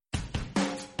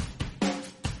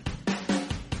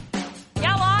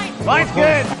Line's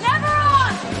good. Never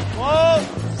on! Whoa.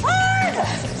 Hard!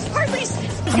 Hardly.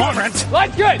 Come on, Brent.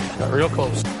 Line's good. Got real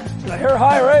close. I hear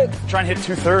high, right? Try and hit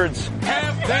 2/3.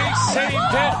 Have they saved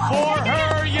it for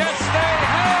her? Yes, they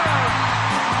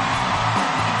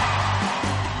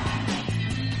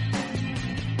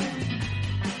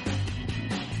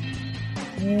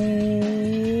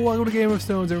have. Welcome to Game of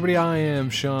Stones, everybody. I am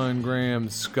Sean Graham.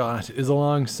 Scott is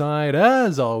alongside,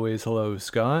 as always. Hello,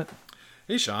 Scott.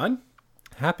 Hey, Sean.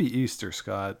 Happy Easter,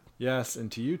 Scott. Yes,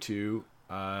 and to you too.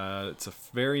 It's a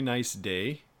very nice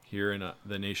day here in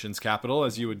the nation's capital,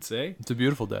 as you would say. It's a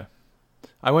beautiful day.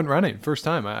 I went running. First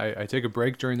time. I take a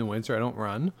break during the winter. I don't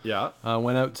run. Yeah.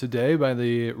 Went out today by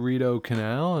the Rideau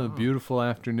Canal. A beautiful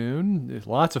afternoon. There's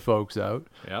lots of folks out.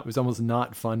 Yeah. It was almost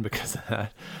not fun because of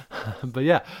that. But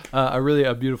yeah,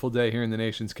 a beautiful day here in the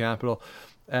nation's capital.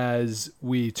 As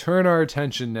we turn our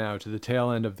attention now to the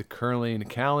tail end of the curling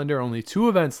calendar, only 2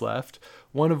 events left,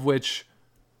 one of which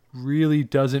really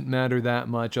doesn't matter that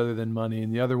much other than money,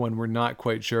 and the other one we're not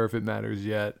quite sure if it matters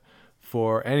yet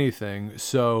for anything.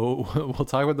 So we'll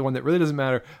talk about the one that really doesn't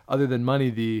matter other than money.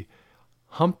 The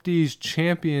Humpty's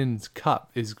Champions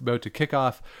Cup is about to kick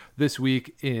off this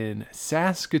week in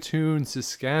Saskatoon,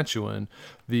 Saskatchewan,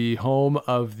 the home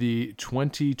of the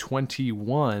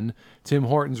 2021 Tim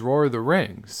Hortons Roar of the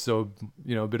Rings. So,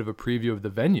 a bit of a preview of the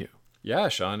venue. Yeah,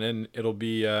 Sean, and it'll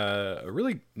be a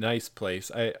really nice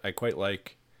place. I quite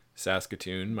like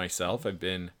Saskatoon myself. I've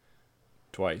been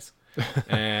twice.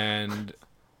 And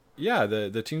yeah,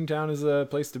 the Toontown is a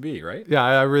place to be, right? Yeah,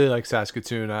 I really like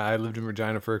Saskatoon. I lived in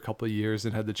Regina for a couple of years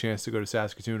and had the chance to go to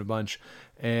Saskatoon a bunch.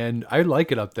 And I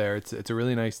like it up there. It's a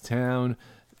really nice town.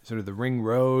 Sort of the Ring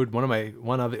Road,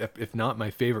 one of if not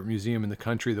my favorite museum in the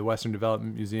country, the Western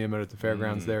Development Museum out at the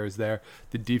fairgrounds is there.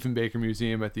 The Diefenbaker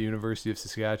Museum at the University of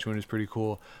Saskatchewan is pretty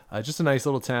cool. Just a nice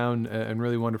little town and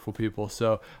really wonderful people.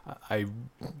 So I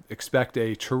expect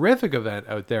a terrific event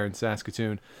out there in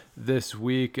Saskatoon this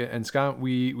week. And Scott,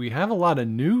 we have a lot of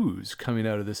news coming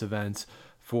out of this event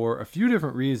for a few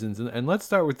different reasons. And let's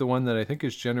start with the one that I think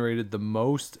has generated the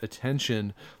most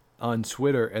attention on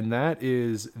Twitter, and that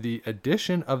is the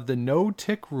addition of the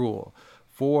no-tick rule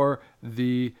for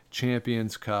the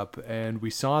Champions Cup. And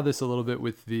we saw this a little bit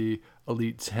with the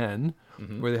Elite 10,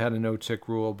 where they had a no-tick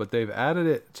rule, but they've added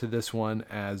it to this one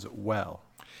as well.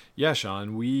 Yeah,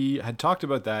 Sean, we had talked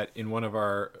about that in one of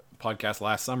our podcasts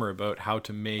last summer about how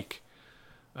to make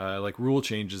rule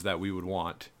changes that we would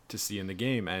want to see in the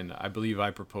game. And I believe I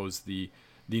proposed the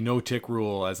no-tick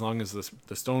rule. As long as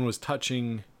the stone was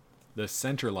touching the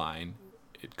center line,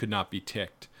 it could not be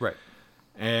ticked. Right.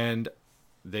 And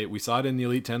we saw it in the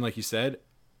Elite 10, like you said.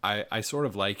 I sort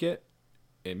of like it.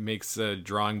 It makes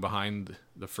drawing behind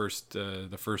the first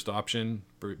option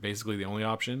basically the only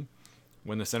option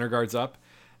when the center guard's up.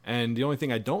 And the only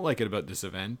thing I don't like it about this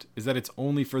event is that it's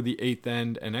only for the 8th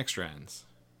end and extra ends.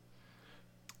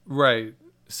 Right.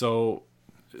 So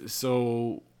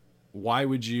why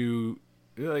would you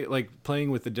like playing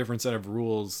with a different set of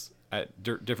rules at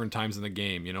different times in the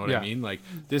game? You know what I mean? Like,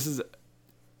 this is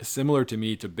similar to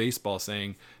me to baseball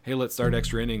saying, hey, let's start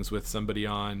extra innings with somebody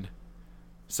on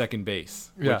second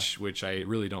base, which I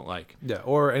really don't like. Yeah,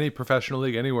 or any professional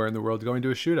league anywhere in the world going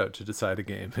to a shootout to decide a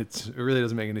game. It really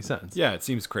doesn't make any sense. Yeah, it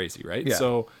seems crazy, right? Yeah.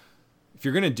 So if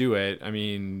you're going to do it, I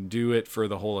mean, do it for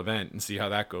the whole event and see how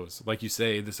that goes. Like you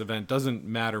say, this event doesn't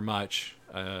matter much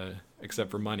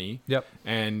except for money. Yep.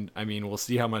 And I mean, we'll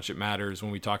see how much it matters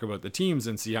when we talk about the teams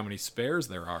and see how many spares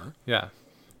there are. Yeah.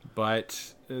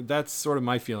 But that's sort of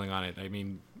my feeling on it. I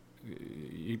mean,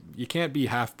 you can't be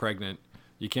half pregnant.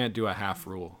 You can't do a half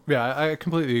rule. Yeah, I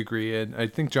completely agree. And I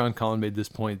think John Collin made this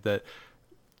point that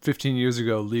 15 years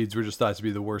ago, Leeds were just thought to be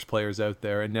the worst players out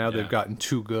there, and now they've gotten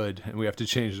too good, and we have to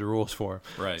change the rules for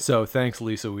them. Right. So thanks,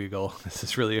 Lisa Weigel. This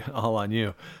is really all on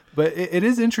you. But it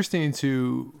is interesting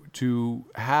to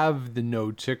have the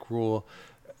no-tick rule.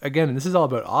 Again, and this is all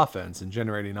about offense and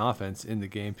generating offense in the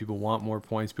game. People want more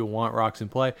points. People want rocks in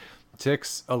play.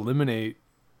 Ticks eliminate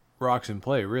rocks in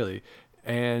play, really.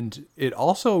 And it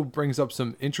also brings up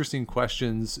some interesting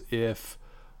questions if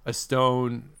a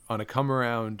stone on a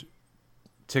come-around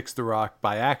ticks the rock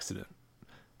by accident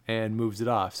and moves it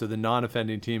off. So the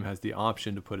non-offending team has the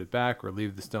option to put it back or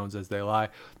leave the stones as they lie.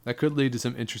 That could lead to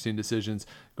some interesting decisions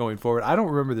going forward. I don't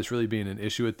remember this really being an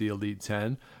issue at the Elite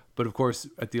 10, but of course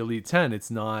at the Elite 10, it's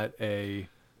not a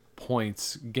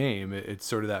points game. It's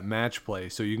sort of that match play.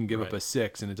 So you can give up a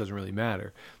 6 and it doesn't really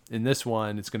matter. In this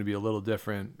one, it's going to be a little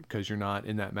different because you're not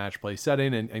in that match play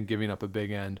setting, and giving up a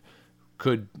big end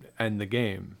could end the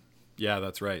game. Yeah,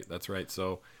 that's right. That's right.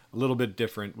 So a little bit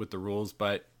different with the rules,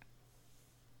 but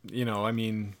I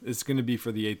mean, it's going to be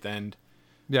for the 8th end.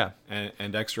 Yeah.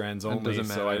 and extra ends It only. doesn't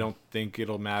So I matter. don't think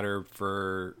it'll matter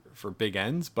for big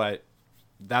ends, but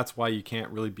that's why you can't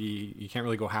really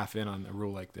go half in on a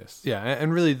rule like this. Yeah,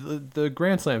 and really, the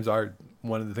Grand Slams are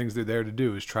one of the things they're there to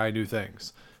do is try new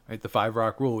things. Right, the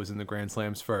 5-rock rule was in the Grand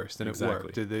Slams first, and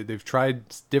Exactly. it worked. They've tried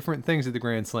different things at the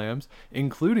Grand Slams,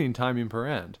 including timing per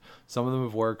end. Some of them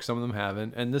have worked, some of them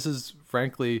haven't, and this is,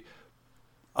 frankly,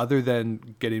 other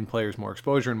than getting players more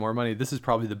exposure and more money, this is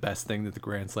probably the best thing that the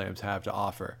Grand Slams have to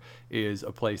offer, is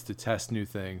a place to test new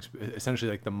things, essentially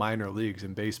like the minor leagues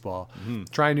in baseball.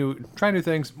 Try new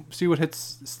things, see what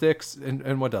sticks,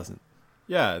 and what doesn't.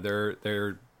 Yeah,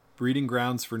 they're breeding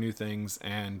grounds for new things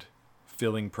and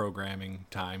filling programming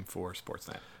time for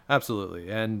Sportsnet.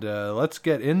 Absolutely. And let's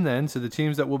get in then to the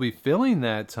teams that will be filling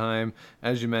that time.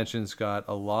 As you mentioned, Scott,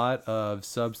 a lot of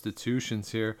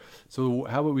substitutions here. So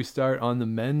how about we start on the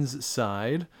men's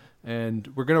side? And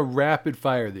we're going to rapid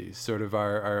fire these, sort of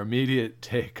our immediate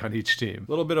take on each team.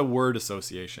 A little bit of word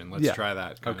association. Let's Yeah. try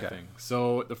that kind Okay. of thing.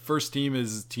 So the first team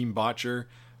is Team Botcher,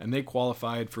 and they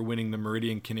qualified for winning the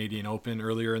Meridian Canadian Open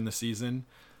earlier in the season.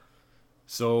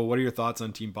 So what are your thoughts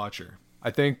on Team Botcher? I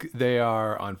think they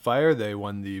are on fire. They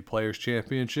won the Players'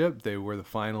 Championship. They were the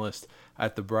finalists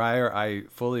at the Brier. I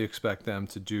fully expect them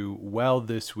to do well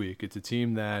this week. It's a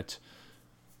team that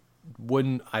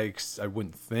I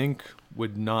wouldn't think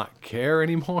would not care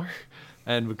anymore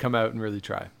and would come out and really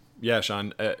try. Yeah,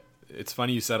 Sean, it's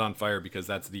funny you said on fire because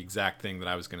that's the exact thing that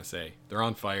I was going to say. They're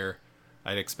on fire.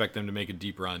 I'd expect them to make a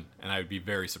deep run, and I would be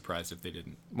very surprised if they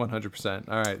didn't. 100%.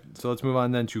 All right, so let's move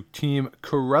on then to Team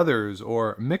Carruthers,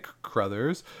 or Mick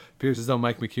Carruthers. Appears as though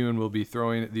Mike McEwen will be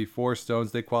throwing the 4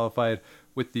 stones. They qualified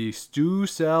with the Stu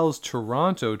Sal's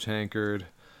Toronto tankard,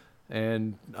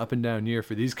 and up and down year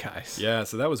for these guys. Yeah,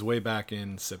 so that was way back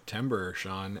in September,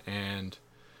 Sean, and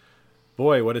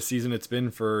boy, what a season it's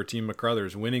been for Team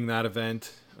McCruthers. Winning that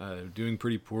event, doing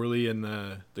pretty poorly in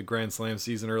the Grand Slam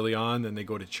season early on. Then they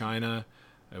go to China,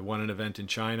 won an event in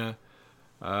China.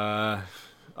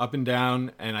 Up and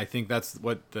down, and I think that's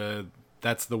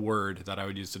the word that I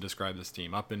would use to describe this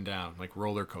team. Up and down, like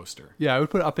roller coaster. Yeah, I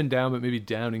would put up and down, but maybe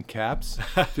down in caps.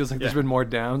 Feels like there's been more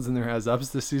downs than there has ups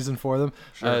this season for them,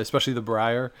 especially the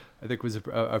Brier. I think was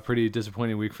a pretty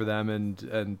disappointing week for them,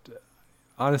 and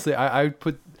honestly, I would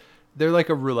put. They're like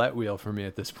a roulette wheel for me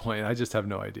at this point. I just have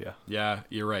no idea. Yeah,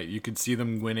 you're right. You could see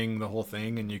them winning the whole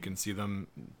thing, and you can see them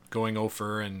going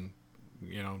over and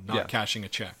not cashing a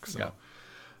check. So,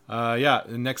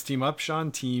 the next team up,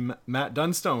 Sean, Team Matt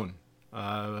Dunstone,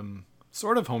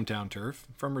 sort of hometown turf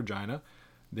from Regina.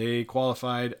 They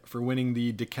qualified for winning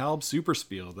the DeKalb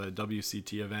Superspiel, the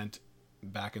WCT event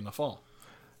back in the fall.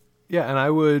 Yeah, and I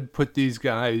would put these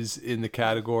guys in the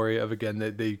category of, again,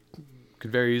 that they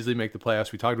could very easily make the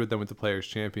playoffs. We talked about them with the Players'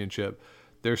 Championship.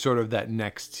 They're sort of that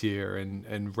next tier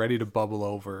and ready to bubble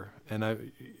over. And I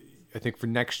think for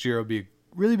next year, it'll be a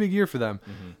really big year for them.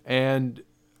 Mm-hmm. And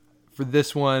for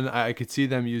this one, I could see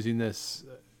them using this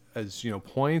as,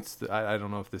 points. I don't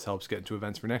know if this helps get into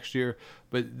events for next year,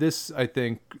 but this, I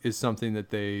think, is something that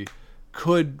they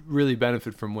could really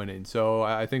benefit from winning. So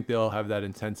I think they'll have that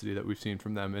intensity that we've seen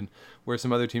from them. And where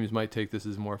some other teams might take this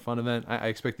as a more fun event, I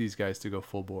expect these guys to go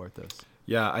full bore at this.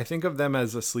 Yeah, I think of them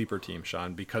as a sleeper team,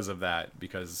 Sean, because of that.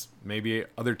 Because maybe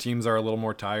other teams are a little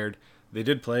more tired. They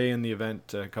did play in the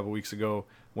event a couple weeks ago,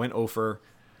 went over.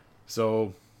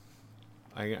 So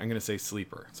I'm going to say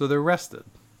sleeper. So they're rested.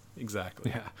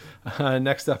 Exactly. Yeah.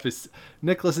 Next up is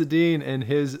Nicholas Adine and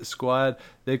his squad.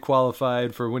 They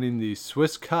qualified for winning the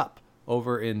Swiss Cup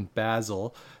over in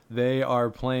Basel. They are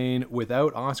playing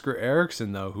without Oscar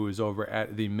Eriksson, though, who is over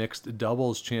at the Mixed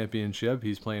Doubles Championship.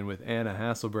 He's playing with Anna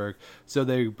Hasselberg. So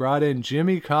they brought in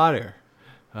Jimmy Cotter,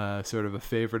 sort of a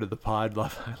favorite of the pod.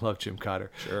 I love Jim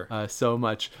Cotter so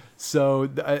much. So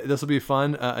this will be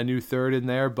fun. A new third in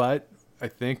there, but I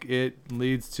think it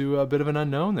leads to a bit of an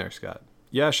unknown there, Scott.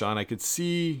 Yeah, Sean, I could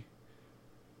see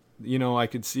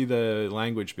the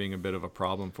language being a bit of a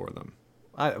problem for them.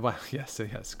 Yes,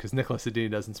 because Nicholas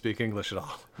Adine doesn't speak English at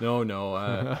all.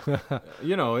 No.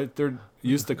 They're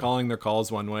used to calling their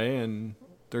calls one way, and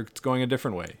it's going a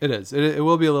different way. It is. It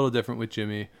will be a little different with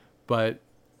Jimmy, but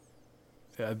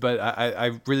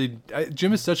I really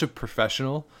Jim is such a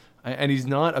professional, and he's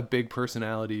not a big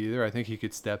personality either. I think he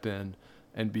could step in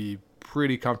and be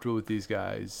pretty comfortable with these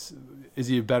guys. Is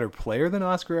he a better player than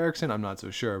Oscar Eriksson? I'm not so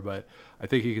sure, but I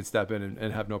think he can step in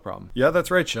and have no problem. Yeah,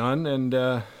 that's right, Sean. And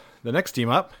the next team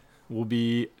up will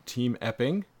be Team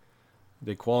Epping.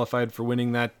 They qualified for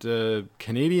winning that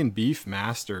Canadian Beef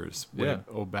Masters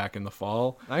back in the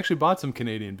fall. I actually bought some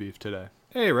Canadian beef today.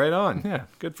 Hey, right on. Yeah.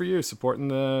 Good for you, supporting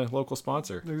the local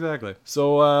sponsor. Exactly.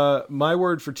 So my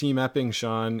word for Team Epping,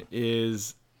 Sean,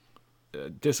 is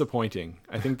disappointing.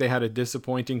 I think they had a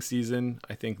disappointing season.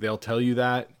 I think they'll tell you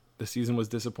that the season was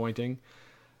disappointing.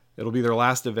 It'll be their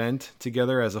last event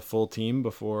together as a full team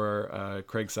before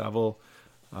Craig Saville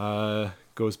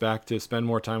goes back to spend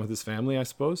more time with his family, I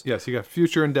suppose. Yes, you got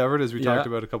future endeavored, as we Yeah. talked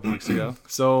about a couple weeks ago.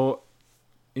 So,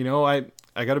 I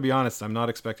got to be honest. I'm not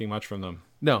expecting much from them.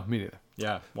 No, me neither.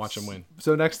 Yeah, watch them win.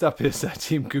 So next up is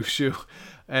Team Gushu,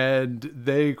 and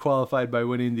they qualified by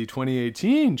winning the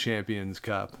 2018 Champions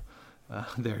Cup.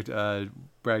 Brad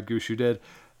Gushu did.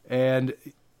 And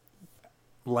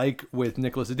like with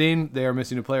Nicholas Edin, they are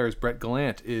missing a player as Brett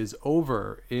Gallant is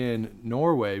over in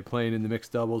Norway playing in the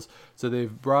mixed doubles. So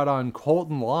they've brought on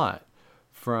Colton Lott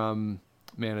from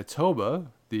Manitoba,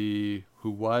 who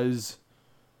was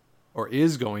or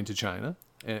is going to China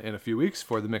in a few weeks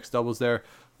for the mixed doubles there.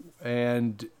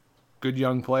 And good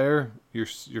young player. You're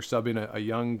subbing a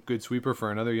young good sweeper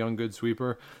for another young good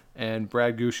sweeper. And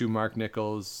Brad Gushu, Mark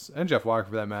Nichols, and Jeff Walker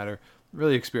for that matter,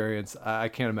 really experienced. I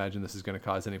can't imagine this is going to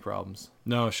cause any problems.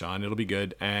 No, Sean, it'll be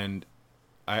good. And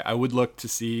I would look to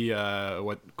see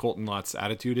what Colton Lott's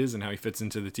attitude is and how he fits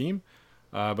into the team.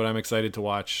 But I'm excited to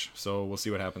watch, so we'll see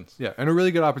what happens. Yeah, and a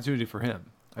really good opportunity for him.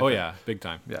 I think. Yeah, big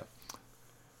time. Yeah.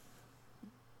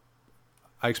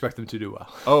 I expect them to do well.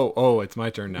 Oh, it's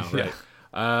my turn now,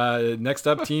 right? Next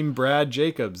up, Team Brad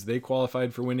Jacobs. They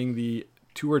qualified for winning the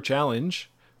Tour Challenge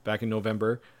back in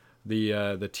November,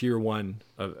 the Tier 1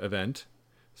 event.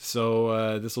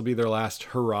 So this will be their last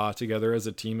hurrah together as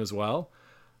a team as well.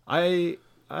 They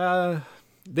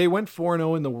went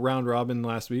 4-0 in the round robin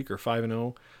last week, or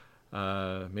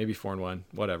 5-0, maybe 4-1,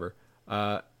 whatever.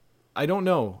 I don't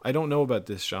know. I don't know about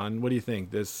this, Sean. What do you think?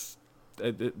 That's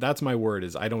my word,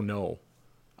 is I don't know.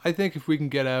 I think if we can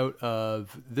get out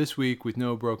of this week with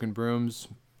no broken brooms,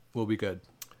 we'll be good.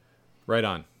 Right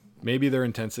on. Maybe their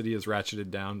intensity is ratcheted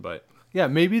down, but yeah,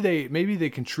 maybe they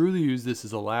can truly use this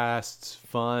as a last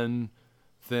fun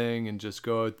thing and just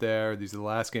go out there. These are the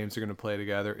last games they're going to play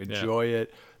together. Enjoy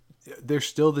it. They're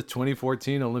still the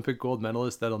 2014 Olympic gold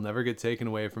medalists. That'll never get taken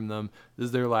away from them. This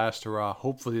is their last hurrah.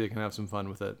 Hopefully they can have some fun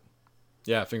with it.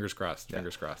 yeah, fingers crossed.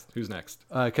 Fingers crossed. Who's next?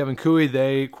 Kevin Cooey,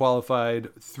 they qualified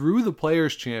through the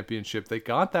Players' Championship. They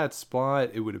got that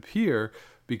spot, it would appear,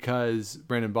 because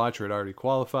Brandon Botcher had already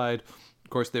qualified. Of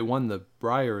course, they won the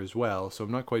Briar as well, so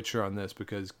I'm not quite sure on this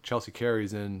because Chelsea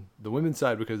Carey's in the women's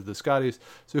side because of the Scotties,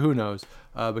 so who knows.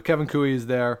 But Kevin Cooey is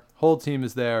there. Whole team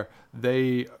is there.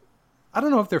 I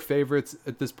don't know if they're favorites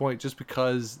at this point just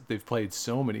because they've played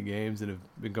so many games and have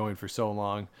been going for so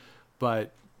long,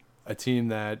 but a team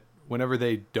that whenever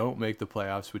they don't make the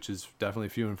playoffs, which is definitely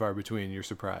few and far between, you're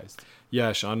surprised.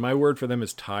 Yeah, Sean, my word for them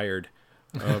is tired.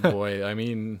 Oh, boy. I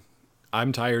mean,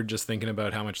 I'm tired just thinking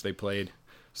about how much they played.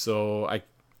 So,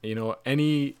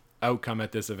 any outcome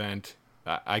at this event,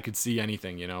 I could see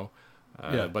anything,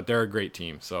 but they're a great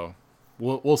team. So,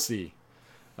 we'll see.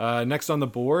 Next on the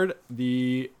board,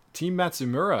 the Team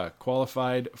Matsumura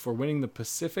qualified for winning the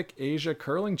Pacific Asia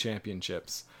Curling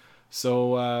Championships.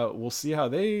 So we'll see how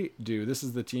they do. This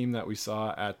is the team that we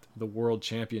saw at the World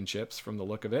Championships from the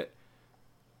look of it.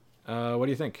 What do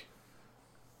you think?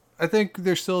 I think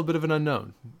they're still a bit of an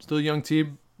unknown. Still a young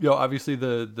team. Obviously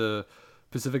the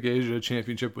Pacific Asia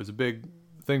Championship was a big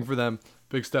thing for them.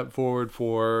 Big step forward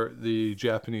for the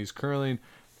Japanese curling.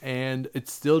 And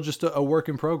it's still just a work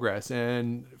in progress.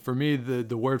 And for me,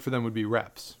 the word for them would be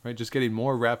reps, right? Just getting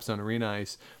more reps on arena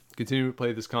ice, continue to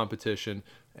play this competition.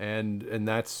 And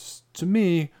that's, to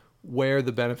me, where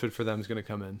the benefit for them is going to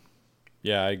come in.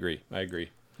 Yeah, I agree.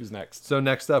 Who's next? So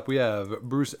next up, we have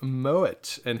Bruce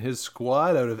Mowat and his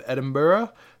squad out of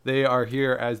Edinburgh. They are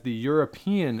here as the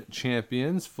European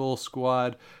champions, full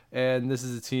squad. And this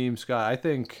is a team, Scott, I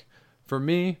think, for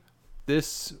me,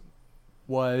 this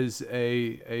was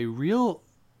a real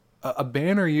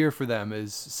banner year for them,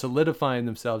 is solidifying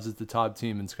themselves as the top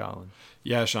team in Scotland.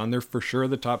 Yeah, Sean, they're for sure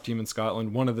the top team in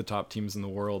Scotland, one of the top teams in the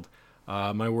world.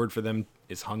 My word for them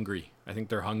is hungry. I think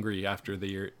they're hungry after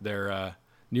their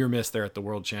near miss there at the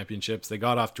World Championships. They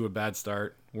got off to a bad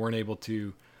start, weren't able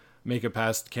to make it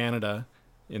past Canada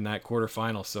in that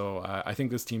quarterfinal. So I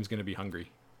think this team's going to be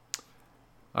hungry.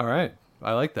 All right.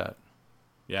 I like that.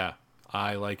 Yeah,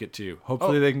 I like it too.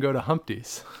 Hopefully they can go to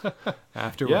Humpty's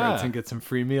afterwards and get some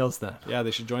free meals then. Yeah,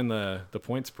 they should join the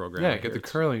points program. Yeah, get the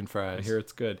curling fries. I hear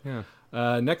it's good.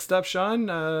 Yeah. Next up,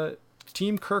 Sean,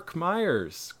 Team Kirk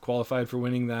Myers qualified for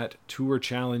winning that Tour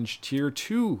Challenge Tier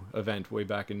 2 event way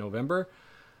back in November.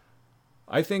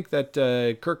 I think that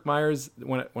Kirk Myers,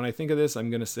 when I think of this, I'm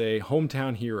going to say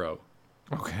hometown hero.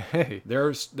 Okay.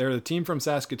 They're the team from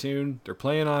Saskatoon. They're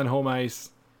playing on home ice.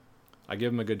 I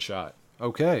give them a good shot.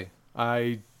 Okay.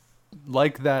 I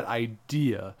like that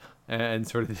idea and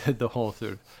sort of the whole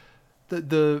sort of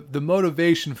the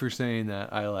motivation for saying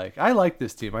that I like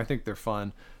this team. I think they're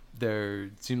fun. They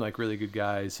seem like really good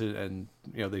guys, and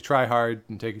they try hard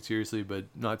and take it seriously, but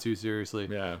not too seriously.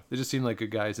 Yeah. They just seem like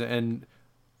good guys, and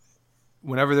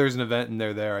whenever there's an event and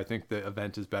they're there, I think the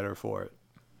event is better for it.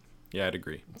 Yeah, I'd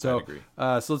agree. So, I'd agree.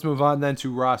 So let's move on then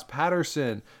to Ross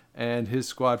Patterson and his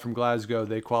squad from Glasgow.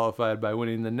 They qualified by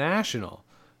winning the National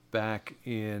back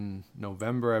in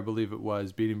November, I believe it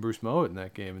was, beating Bruce Mowat in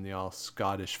that game in the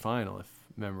All-Scottish final, if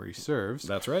memory serves.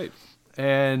 That's right.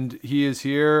 And he is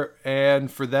here.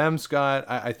 And for them, Scott,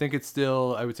 I think it's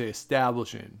still, I would say,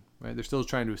 establishing. Right? They're still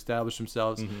trying to establish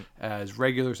themselves as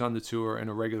regulars on the tour and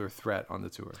a regular threat on the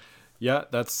tour. Yeah,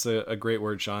 that's a great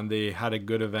word, Sean. They had a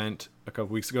good event a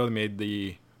couple weeks ago. They made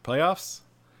the playoffs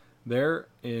there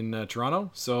in Toronto.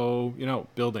 So,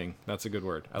 building. That's a good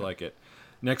word. I like it.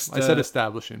 Next, I said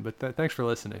establishing, but thanks for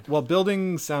listening. Well,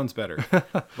 building sounds better.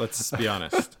 Let's be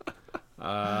honest.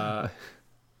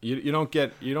 You don't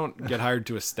get hired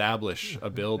to establish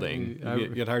a building. You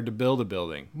get hired to build a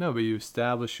building. No, but you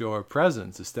establish your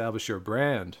presence, establish your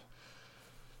brand.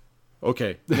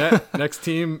 Okay. Next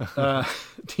team,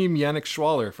 Team Yannick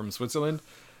Schwaller from Switzerland.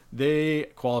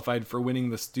 They qualified for winning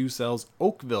the Stu Sells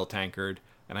Oakville Tankard,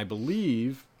 and I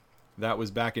believe that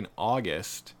was back in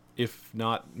August, if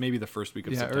not maybe the first week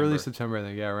of September. Yeah, early September, I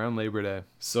think. Yeah, around Labor Day.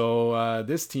 So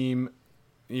this team,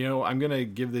 I'm gonna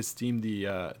give this team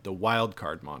the wild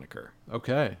card moniker.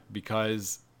 Okay.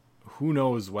 Because who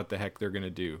knows what the heck they're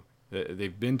gonna do?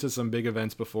 They've been to some big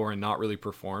events before and not really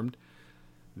performed.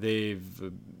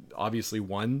 They've obviously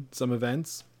won some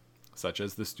events, such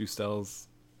as the Stu Sells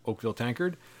Oakville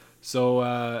Tankard.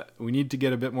 So we need to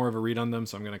get a bit more of a read on them,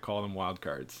 so I'm going to call them wild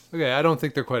cards. Okay, I don't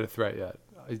think they're quite a threat yet.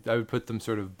 I would put them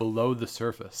sort of below the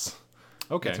surface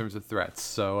in terms of threats.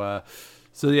 So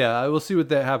yeah, we'll see what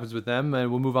that happens with them.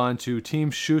 And we'll move on to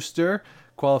Team Schuster,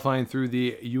 qualifying through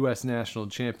the U.S. National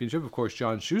Championship. Of course,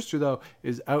 John Schuster, though,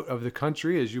 is out of the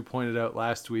country, as you pointed out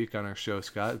last week on our show,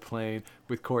 Scott, playing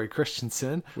with Corey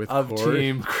Christensen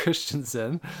Team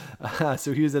Christensen.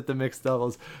 So he was at the mixed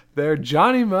doubles there.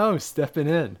 Johnny Moe stepping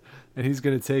in, and he's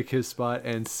going to take his spot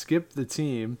and skip the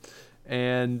team.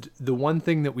 And the one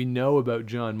thing that we know about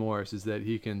John Morris is that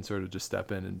he can sort of just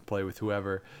step in and play with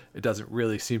whoever. It doesn't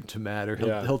really seem to matter.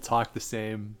 He'll talk the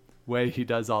same way he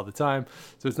does all the time,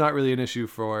 so it's not really an issue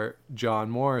for John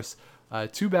Morris.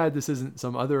 Too bad this isn't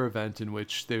some other event in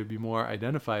which they would be more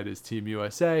identified as Team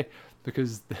USA,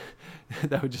 because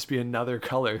that would just be another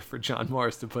color for John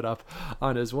Morris to put up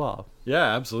on his wall.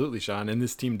 Yeah, absolutely, Sean. And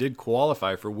this team did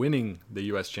qualify for winning the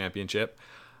U.S. Championship.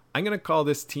 I'm going to call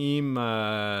this team,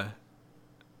 I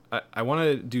want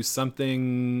to do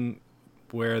something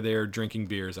where they're drinking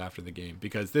beers after the game,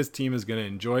 because this team is going to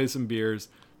enjoy some beers.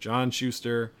 John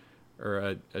Schuster,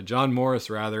 or John Morris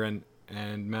rather, and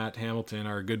Matt Hamilton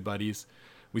are good buddies.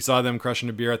 We saw them crushing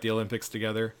a beer at the Olympics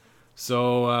together.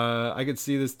 So I could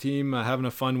see this team having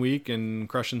a fun week and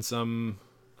crushing some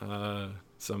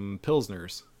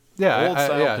Pilsners. Yeah,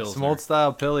 Pilsner. some old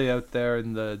style Pilly out there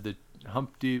in the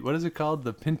Humpty, what is it called?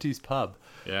 The Pinty's Pub.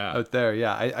 Yeah. Out there.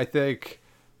 Yeah, I think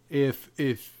if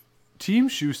Team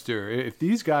Schuster, if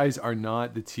these guys are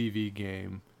not the TV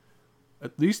game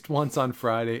at least once on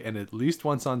Friday and at least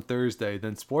once on Thursday,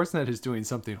 then Sportsnet is doing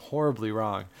something horribly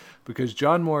wrong, because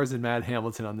John Morris and Matt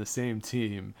Hamilton on the same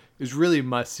team is really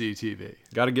must-see TV.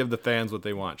 Got to give the fans what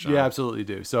they want, Sean. Yeah, absolutely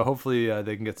do. So hopefully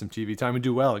they can get some TV time and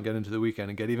do well and get into the weekend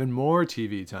and get even more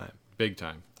TV time. Big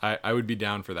time. I would be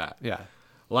down for that. Yeah.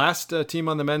 Last team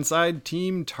on the men's side,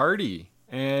 Team Tardy.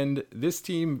 And this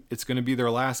team, it's going to be their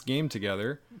last game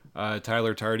together.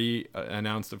 Tyler Tardy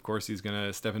announced, of course, he's going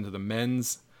to step into the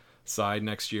men's side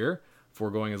next year,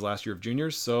 foregoing his last year of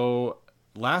juniors. So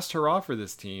last hurrah for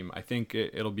this team. I think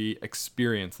it'll be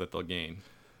experience that they'll gain.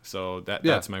 So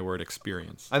that's my word,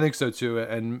 experience. I think so too.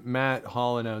 And Matt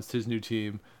Hall announced his new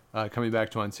team coming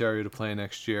back to Ontario to play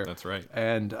next year. That's right.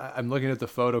 And I'm looking at the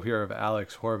photo here of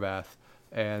Alex Horvath,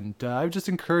 and I would just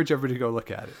encourage everybody to go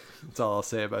look at it. That's all I'll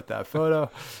say about that photo.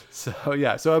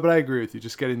 But I agree with you,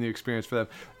 just getting the experience for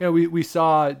them. We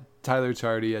saw Tyler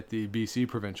Tardy at the BC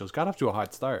Provincials, got off to a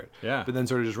hot start. Yeah. But then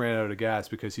sort of just ran out of gas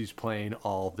because he's playing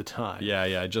all the time.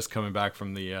 Yeah. Just coming back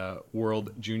from the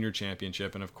World Junior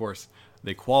Championship. And of course,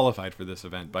 they qualified for this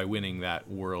event by winning that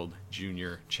World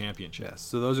Junior Championship. Yes.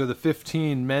 So those are the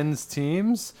 15 men's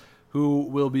teams who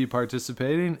will be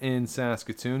participating in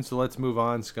Saskatoon. So let's move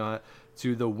on, Scott,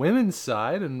 to the women's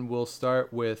side, and we'll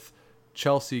start with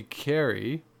Chelsea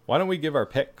Carey Why don't we give our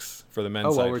picks for the men's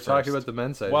Oh, side well, we're first? talking about the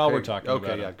men's side. While Okay, we're talking okay,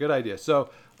 about yeah, it. good idea. So,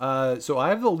 so I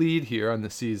have the lead here on the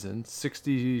season,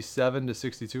 67 to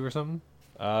 62 or something.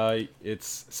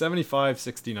 It's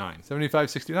 75-69.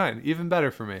 75-69, even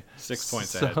better for me. 6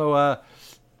 points ahead. So,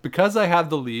 because I have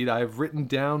the lead, I've written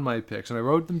down my picks, and I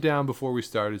wrote them down before we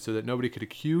started so that nobody could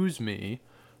accuse me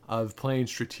of playing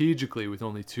strategically with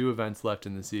only 2 events left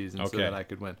in the season, so Okay. that I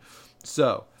could win.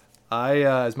 So,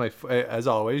 as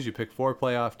always, you pick 4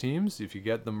 playoff teams. If you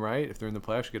get them right, if they're in the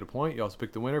playoffs, you get a point. You also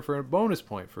pick the winner for a bonus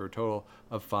point for a total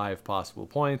of 5 possible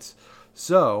points.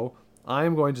 So, I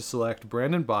am going to select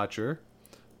Brandon Botcher,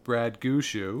 Brad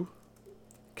Gushu,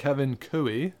 Kevin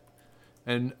Cooey,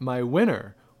 and my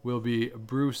winner will be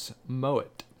Bruce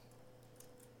Mowat.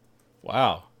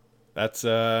 Wow. That's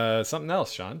something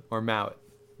else, Sean. Or Mowat.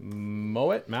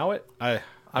 Mowat? I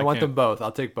want can't- them both.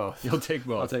 I'll take both. You'll take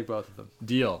both. I'll take both of them.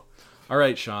 Deal. All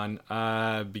right, Sean.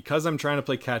 Because I'm trying to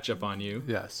play catch up on you,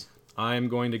 Yes. I'm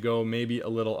going to go maybe a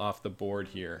little off the board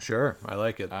here. Sure. I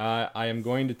like it. I am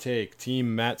going to take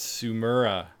Team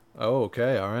Matsumura Oh,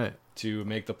 okay. All right. to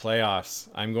make the playoffs.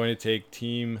 I'm going to take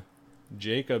Team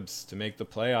Jacobs to make the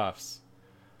playoffs.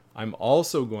 I'm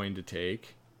also going to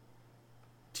take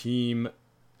Team,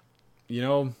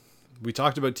 we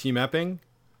talked about Team Epping.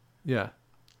 Yeah.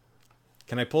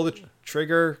 Can I pull the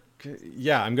trigger?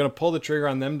 Yeah, I'm going to pull the trigger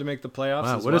on them to make the playoffs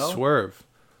Wow, as what well. a swerve.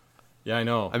 Yeah, I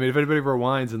know. I mean, if anybody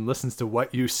rewinds and listens to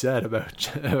what you said about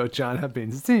John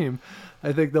Epping's team,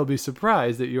 I think they'll be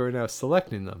surprised that you are now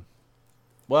selecting them.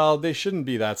 Well, they shouldn't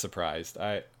be that surprised.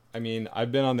 I mean,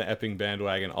 I've been on the Epping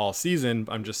bandwagon all season.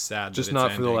 I'm just sad Just that not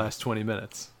it's for the ending. last 20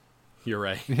 minutes. You're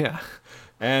right. Yeah.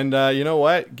 And you know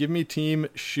what? Give me Team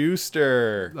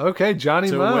Schuster. Okay, Johnny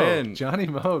To Moe. win. Johnny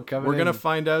Moe coming We're in. going to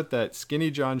find out that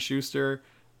Skinny John Schuster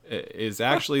is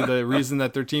actually the reason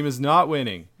that their team is not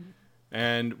winning.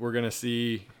 And we're going to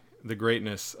see the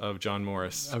greatness of John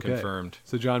Morris Okay. confirmed.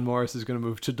 So John Morris is going to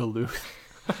move to Duluth,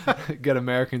 get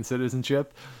American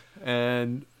citizenship,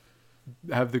 and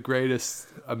have the greatest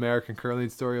American curling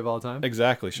story of all time.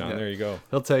 Exactly, Sean. Yeah. There you go.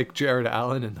 He'll take Jared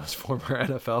Allen and those former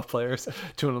NFL players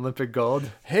to an Olympic gold.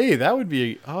 Hey, that would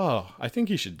be... Oh, I think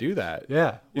he should do that.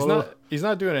 Yeah. He's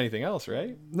not doing anything else,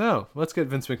 right? No, let's get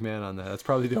Vince McMahon on that. That's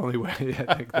probably the only way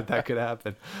I think that could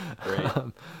happen. Great.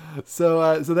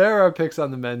 So there are our picks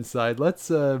on the men's side. Let's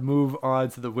move on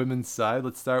to the women's side.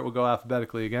 We'll go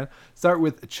alphabetically again. Start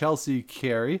with Chelsea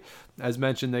Carey. As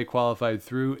mentioned, they qualified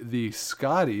through the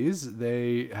Scotties.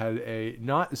 They had a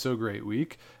not so great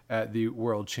week at the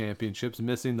World Championships,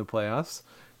 missing the playoffs,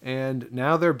 and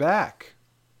now they're back.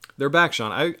 They're back,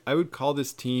 Sean. I would call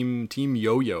this team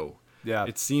yo-yo. Yeah.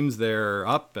 It seems they're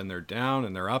up and they're down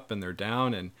and they're up and they're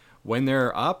down. And when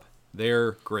they're up,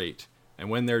 they're great. And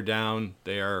when they're down,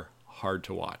 they are hard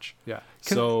to watch. Yeah.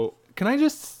 Can I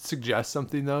just suggest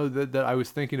something, though, that I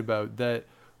was thinking about? That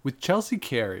with Chelsea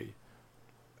Carey,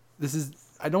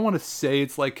 I don't want to say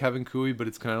it's like Kevin Cooey, but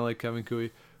it's kind of like Kevin Cooey,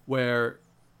 where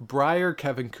Briar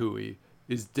Kevin Cooey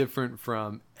is different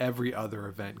from every other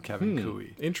event Kevin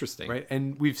Cooey. Interesting. Right?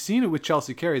 And we've seen it with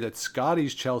Chelsea Carey, that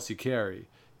Scotty's Chelsea Carey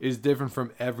is different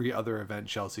from every other event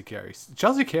Chelsea Carey.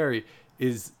 Chelsea Carey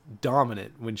is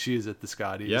dominant when she is at the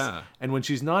Scotties. Yeah. And when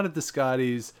she's not at the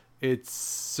Scotties, it's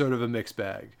sort of a mixed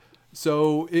bag.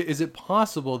 So is it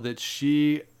possible that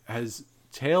she has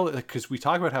because we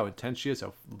talk about how intense she is,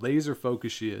 how laser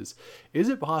focused she is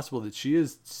it possible that she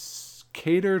has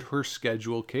catered her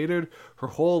schedule, catered her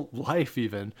whole life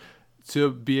even,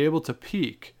 to be able to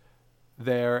peak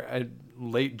there at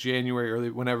late January, early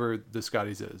whenever the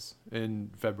Scotties is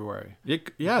in February?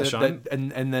 Yeah, Sean.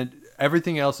 And then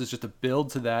everything else is just a build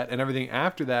to that, and everything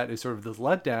after that is sort of this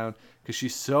letdown because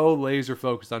she's so laser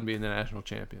focused on being the national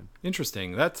champion.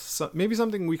 Interesting. That's maybe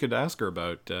something we could ask her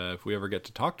about if we ever get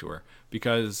to talk to her,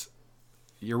 because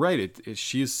you're right.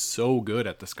 She's so good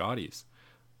at the Scotties.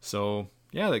 So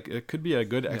yeah, it could be a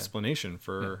good explanation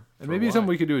for. And for maybe why. something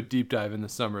we could do a deep dive in the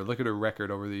summer. Look at her record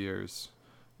over the years.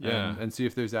 Yeah. And see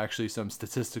if there's actually some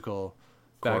statistical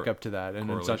backup to that, and it's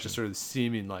not correlation. just sort of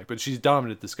seeming like. But she's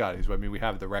dominant at the Scotties. I mean, we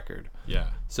have the record. Yeah.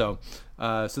 So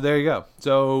there you go.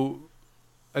 So,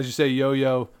 as you say,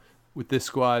 yo-yo with this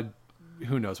squad,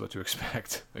 who knows what to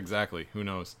expect? Exactly. Who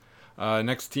knows?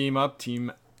 Next team up,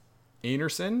 Team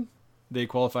Anerson. They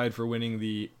qualified for winning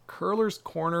the Curler's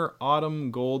Corner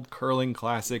Autumn Gold Curling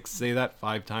Classic. Say that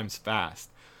 5 times fast.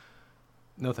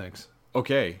 No thanks.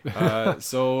 Okay.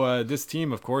 So this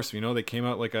team, of course, we know they came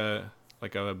out like a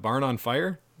barn on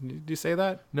fire. Did you say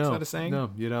that? No. Is that a saying?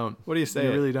 No, you don't. What do you say?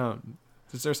 You it? really don't.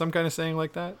 Is there some kind of saying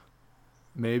like that?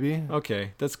 Maybe.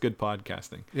 Okay, that's good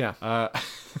podcasting. Yeah.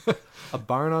 A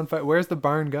barn on fire. Where's the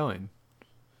barn going?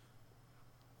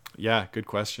 Yeah, good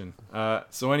question.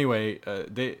 So anyway,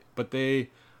 they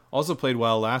also played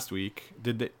well last week.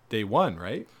 They won,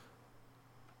 right?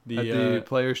 At the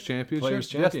Players' Championship? Players'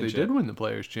 Championship. Yes, they did win the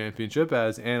Players' Championship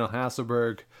as Anna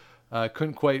Hasselberg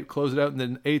couldn't quite close it out in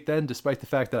the eighth end, despite the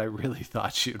fact that I really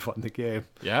thought she had won the game.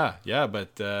 Yeah,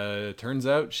 but turns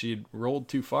out she'd rolled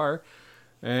too far,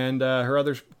 and her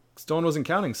other stone wasn't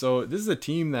counting. So this is a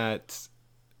team that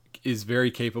is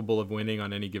very capable of winning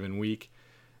on any given week,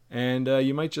 and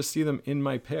you might just see them in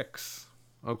my picks.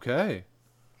 Okay.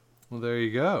 Well, there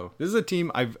you go. This is a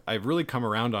team I've really come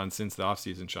around on since the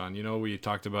offseason, Sean. You know, we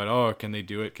talked about, can they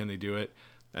do it?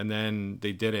 And then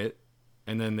they did it,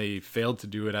 and then they failed to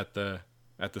do it at the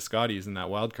Scotties in that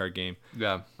wild card game.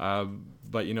 Yeah.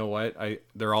 But you know what?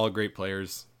 They're all great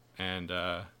players, and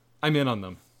I'm in on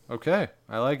them. Okay,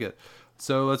 I like it.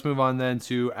 So let's move on then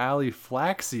to Ali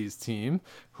Flaxey's team,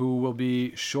 who will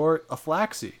be short a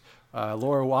Flaxey.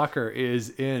 Laura Walker is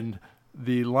in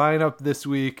the lineup this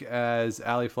week as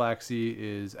Ali Flaxey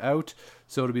is out.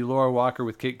 So it'll be Laura Walker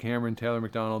with Kate Cameron, Taylor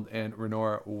McDonald, and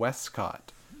Renora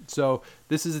Westcott. So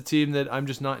this is a team that I'm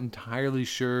just not entirely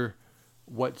sure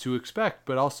what to expect,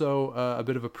 but also a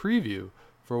bit of a preview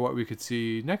for what we could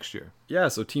see next year. Yeah,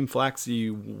 so Team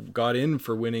Flaxey got in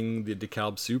for winning the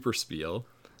DeKalb Super Spiel.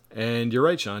 And you're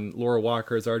right, Sean. Laura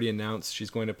Walker has already announced she's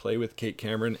going to play with Kate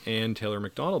Cameron and Taylor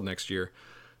McDonald next year.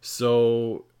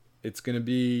 So it's going to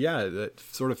be, that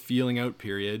sort of feeling out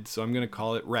period. So I'm going to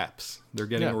call it reps. They're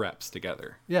getting reps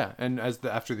together. Yeah, and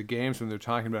after the games, when they're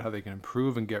talking about how they can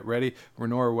improve and get ready,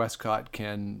 Renora Westcott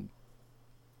can,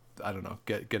 I don't know,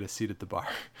 get a seat at the bar.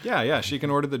 Yeah, she can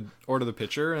order the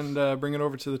pitcher and bring it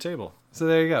over to the table. So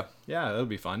there you go. Yeah, that'll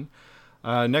be fun.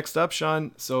 Next up,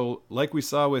 Sean. So like we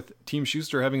saw with Team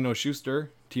Schuster having no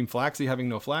Schuster, Team Flaxey having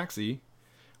no Flaxey,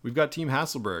 we've got Team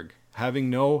Hasselberg having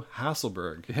no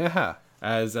Hasselberg. Yeah.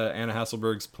 As Anna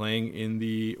Hasselberg's playing in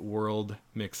the World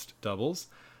Mixed Doubles.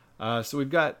 So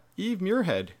we've got Eve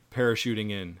Muirhead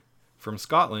parachuting in from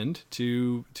Scotland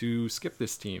to skip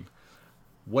this team.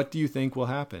 What do you think will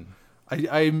happen?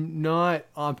 I'm not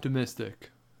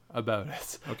optimistic about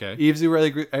it. Okay. Eve's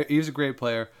a great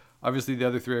player. Obviously, the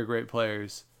other three are great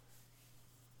players.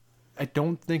 I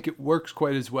don't think it works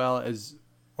quite as well as,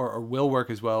 or will work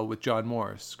as well with John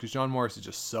Morris, because John Morris is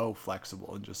just so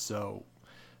flexible and just so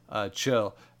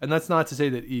chill. And that's not to say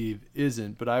that Eve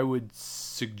isn't, but I would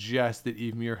suggest that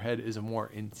Eve Muirhead is a more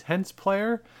intense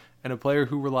player and a player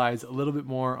who relies a little bit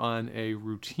more on a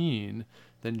routine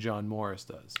than John Morris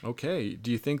does. Okay.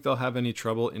 Do you think they'll have any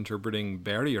trouble interpreting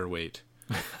barrier weight?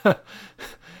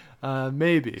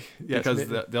 Maybe. Yes, because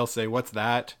they'll say, what's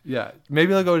that? Yeah.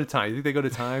 Maybe they'll go to time. You think they go to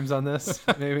times on this?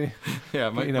 Maybe? Yeah.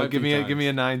 Give me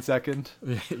a 9 second.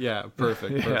 Yeah.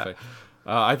 Perfect. Yeah.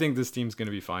 I think this team's going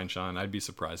to be fine, Sean. I'd be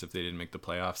surprised if they didn't make the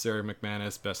playoffs. Sarah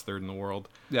McManus, best third in the world.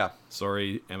 Yeah.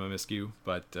 Sorry, Emma Miskew,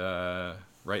 but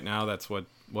right now that's what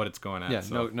it's going at. Yeah,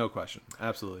 so. no question.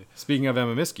 Absolutely. Speaking of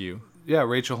Emma Miskew. Yeah,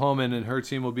 Rachel Holman and her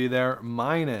team will be there,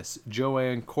 minus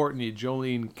Joanne Courtney,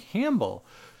 Jolene Campbell,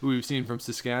 who we've seen from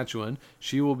Saskatchewan.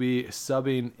 She will be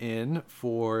subbing in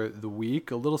for the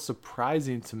week. A little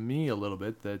surprising to me a little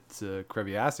bit that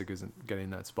Kreviasik isn't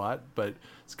getting that spot, but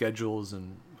schedules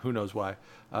and who knows why.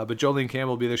 But Jolene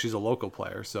Campbell will be there. She's a local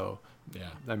player, so yeah,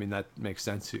 I mean that makes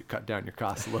sense to cut down your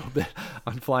costs a little bit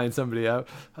on flying somebody out.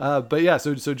 But yeah,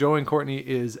 so Joanne Courtney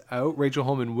is out. Rachel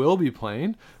Holman will be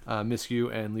playing.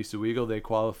 Miskew and Lisa Weigel, they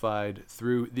qualified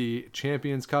through the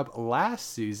Champions Cup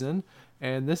last season,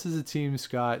 and this is a team,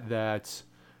 Scott, that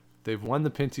they've won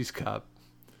the Pinty's Cup.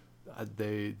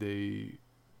 They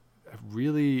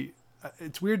really.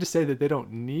 It's weird to say that they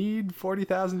don't need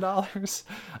 $40,000.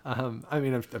 I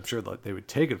mean, I'm sure that they would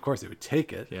take it. Of course, they would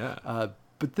take it. Yeah.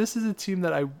 But this is a team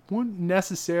that I wouldn't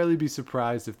necessarily be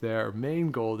surprised if their main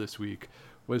goal this week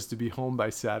was to be home by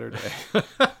Saturday.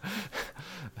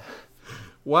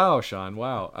 Wow, Sean.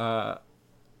 Wow.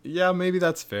 Yeah, maybe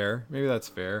that's fair.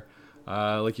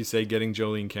 Like you say, getting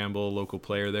Jolene Campbell, a local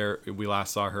player there. We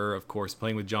last saw her, of course,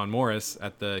 playing with John Morris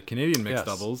at the Canadian Mixed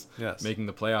Doubles, making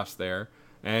the playoffs there.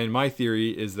 And my theory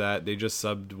is that they just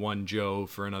subbed one Joe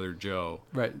for another Joe.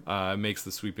 Right. It makes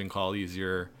the sweeping call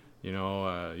easier. You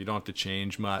know, you don't have to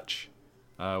change much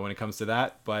when it comes to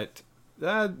that. But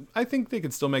I think they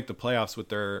could still make the playoffs with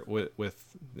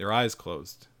their eyes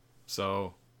closed.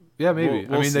 So yeah, maybe.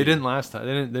 We'll see. They didn't last time.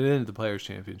 They didn't at the Players'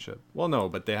 Championship. Well, no,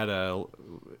 but they had a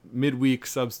midweek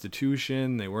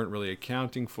substitution. They weren't really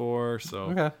accounting for. So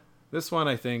okay. This one,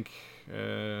 I think.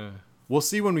 We'll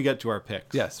see when we get to our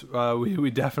picks. Yes,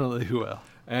 we definitely will.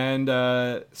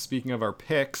 And speaking of our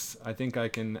picks, I think I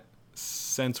can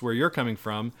sense where you're coming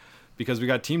from, because we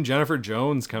got Team Jennifer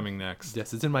Jones coming next.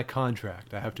 Yes, it's in my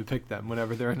contract. I have to pick them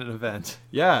whenever they're in an event.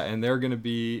 Yeah, and they're going to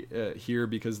be here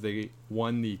because they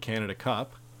won the Canada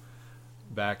Cup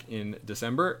back in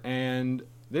December, and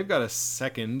they've got a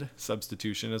second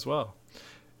substitution as well.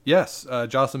 Yes,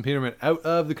 Jocelyn Peterman out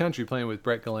of the country playing with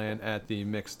Brett Gallant at the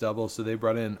mixed double. So they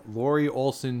brought in Lori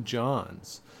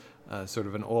Olson-Johns, sort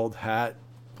of an old hat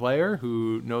player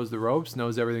who knows the ropes,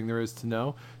 knows everything there is to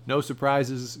know. No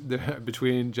surprises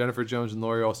between Jennifer Jones and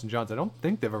Lori Olson-Johns. I don't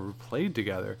think they've ever played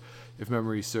together, if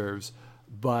memory serves,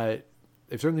 but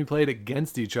they've certainly played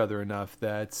against each other enough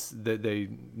that they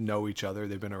know each other.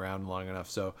 They've been around long enough,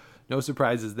 so no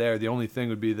surprises there. The only thing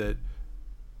would be that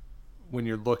when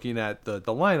you're looking at the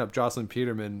lineup, Jocelyn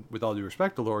Peterman, with all due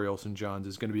respect to Lori Olson-Johns,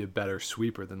 is going to be a better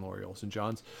sweeper than Lori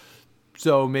Olson-Johns.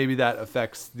 So maybe that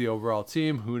affects the overall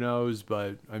team. Who knows?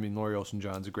 But, I mean, Lori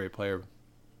Olson-Johns is a great player.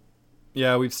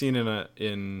 Yeah, we've seen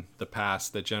in the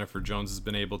past that Jennifer Jones has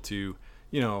been able to,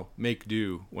 make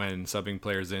do when subbing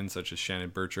players in, such as Shannon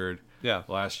Burchard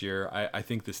last year. I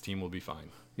think this team will be fine.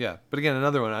 Yeah, but again,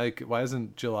 another one. Why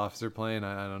isn't Jill Officer playing?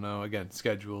 I don't know. Again,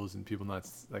 schedules and people not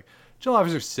like. Jill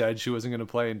Officer said she wasn't going to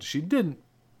play, and she didn't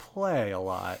play a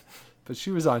lot, but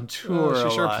she was on tour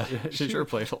a lot. She sure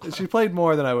played a lot. She played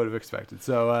more than I would have expected.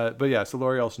 So, so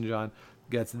Lori Olson-John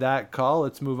gets that call.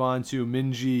 Let's move on to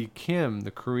Minji Kim, the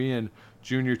Korean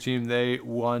junior team. They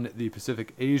won the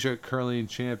Pacific Asia Curling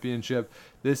Championship.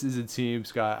 This is a team,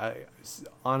 Scott.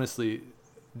 Honestly,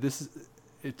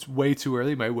 it's way too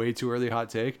early. My way too early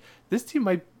hot take. This team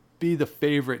might be the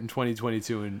favorite in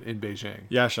 2022 in Beijing.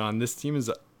 Yeah, Sean, this team is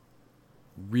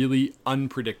really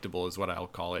unpredictable is what I'll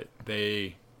call it.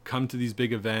 They come to these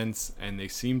big events and they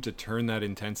seem to turn that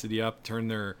intensity up, turn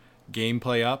their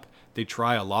gameplay up. They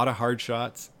try a lot of hard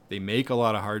shots. They make a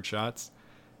lot of hard shots.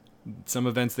 Some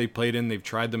events they played in, they've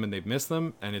tried them and they've missed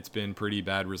them, and it's been pretty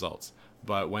bad results.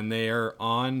 But when they are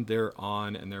on, they're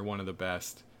on, and they're one of the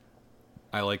best.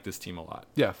 I like this team a lot.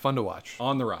 Yeah, fun to watch.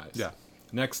 On the rise. Yeah.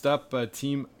 Next up,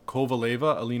 Team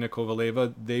Kovaleva, Alina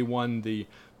Kovaleva. They won the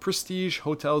Prestige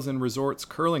Hotels and Resorts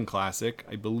Curling Classic.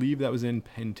 I believe that was in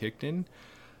Penticton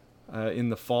in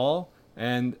the fall,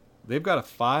 and they've got a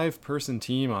 5-person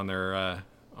team on their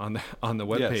on the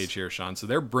webpage here, Sean. So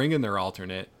they're bringing their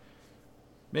alternate,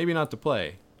 maybe not to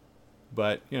play,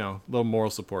 but a little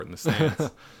moral support in the stands.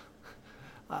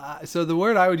 So the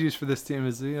word I would use for this team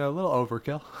is a little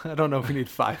overkill. I don't know if we need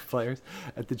 5 players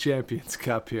at the Champions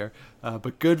Cup here,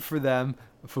 but good for them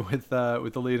with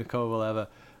Alina Kovaleva.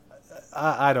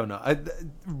 I don't know.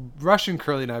 Russian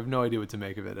curling, I have no idea what to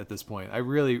make of it at this point. I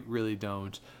really, really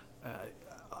don't.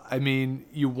 I mean,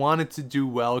 you want it to do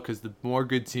well because the more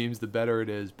good teams, the better it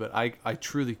is. But I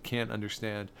truly can't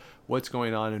understand what's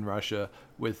going on in Russia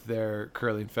with their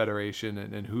curling federation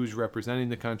and who's representing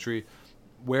the country,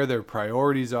 where their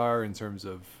priorities are in terms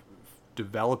of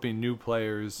developing new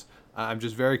players. I'm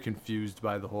just very confused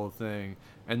by the whole thing.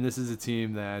 And this is a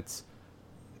team that's,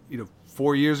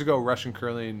 4 years ago, Russian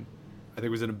curling, I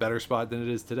think, was in a better spot than it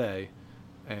is today.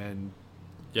 And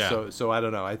so I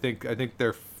don't know. I think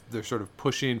they're sort of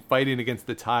fighting against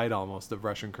the tide almost of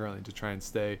Russian curling to try and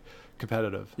stay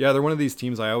competitive. Yeah, they're one of these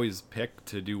teams I always pick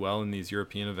to do well in these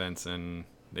European events, and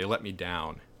they let me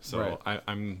down. So right.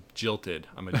 I'm jilted.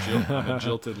 I'm a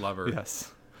jilted lover.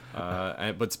 Yes.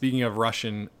 But speaking of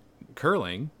Russian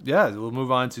curling, we'll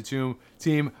move on to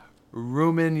Team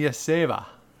Rumyaseva.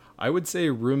 I would say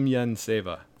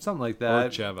Rumyaseva. Something like that. Or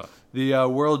Cheva. The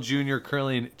World Junior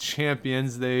Curling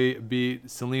Champions. They beat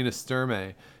Selena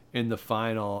Sturme in the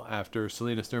final after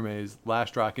Selena Sturme's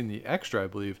last rock in the extra, I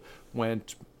believe,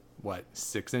 went,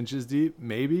 6 inches deep?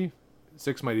 Maybe?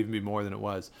 6 might even be more than it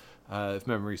was. If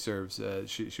memory serves.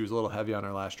 She was a little heavy on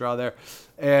her last draw there.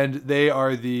 And they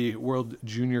are the World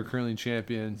Junior Curling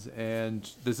Champions. And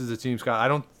this is a team, Scott, I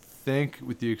don't think,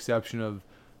 with the exception of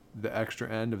the extra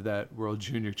end of that World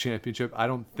Junior Championship, I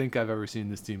don't think I've ever seen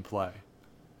this team play.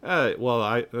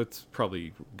 That's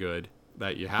probably good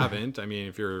that you haven't. I mean,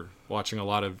 if you're watching a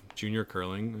lot of junior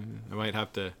curling, I might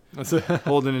have to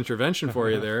hold an intervention for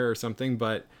you there or something.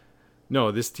 But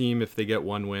no, this team, if they get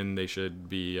one win, they should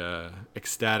be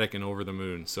ecstatic and over the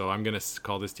moon. So I'm going to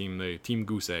call this team the Team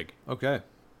Goose Egg. Okay.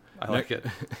 I like it.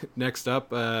 Next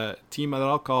up, team that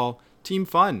I'll call Team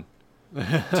Fun.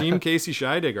 Team Casey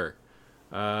Scheidegger.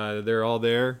 They're all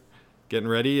there getting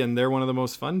ready, and they're one of the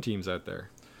most fun teams out there.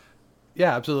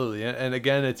 Yeah, absolutely. And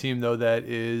again, a team, though, that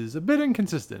is a bit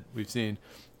inconsistent. We've seen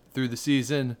through the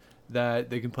season that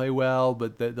they can play well,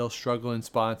 but that they'll struggle in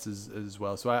spots as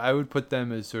well. So I would put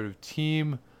them as sort of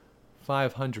Team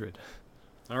 500.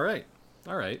 All right.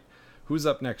 Who's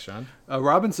up next, Sean?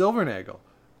 Robin Silvernagel.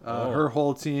 Her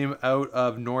whole team out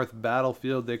of North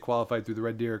Battlefield. They qualified through the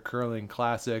Red Deer Curling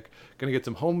Classic. Going to get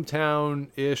some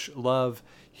hometown-ish love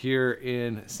here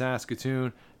in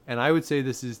Saskatoon. And I would say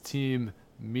this is Team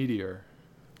Meteor.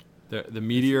 The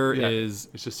Meteor is...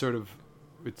 It's just sort of...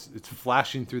 It's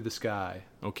flashing through the sky.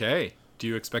 Okay. Do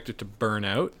you expect it to burn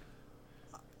out?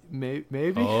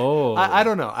 Maybe. Oh. I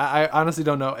don't know. I honestly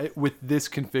don't know. With this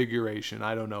configuration,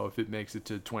 I don't know if it makes it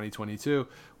to 2022.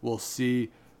 We'll see.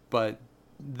 But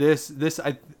this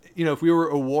if we were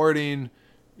awarding,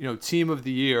 team of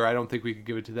the year, I don't think we could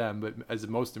give it to them. But as the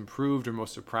most improved or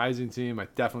most surprising team, I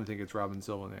definitely think it's Robin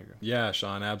Silvernager. Yeah,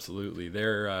 Sean, absolutely.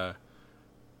 They're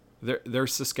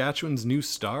Saskatchewan's new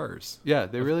stars. Yeah,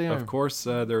 they really are. Of course,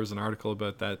 there was an article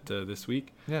about that this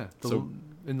week. Yeah.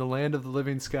 In the land of the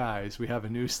living skies, we have a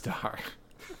new star.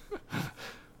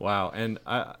 Wow, and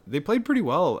they played pretty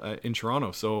well in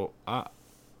Toronto. So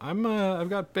I've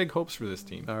got big hopes for this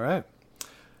team. All right.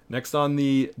 Next on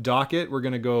the docket, we're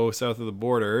going to go south of the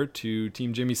border to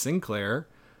Team Jimmy Sinclair,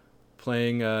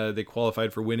 playing. They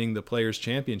qualified for winning the Players'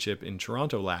 Championship in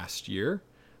Toronto last year.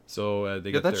 So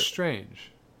that's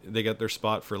strange. They got their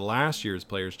spot for last year's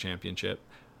Players' Championship.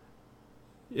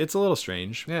 It's a little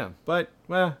strange. Yeah. But,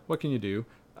 what can you do?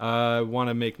 I want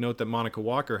to make note that Monica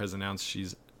Walker has announced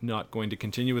she's not going to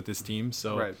continue with this team.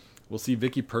 So right. We'll see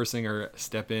Vicky Persinger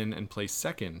step in and play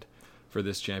second for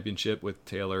this championship, with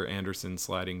Taylor Anderson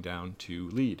sliding down to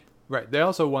lead. Right. They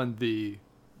also won the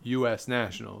U.S.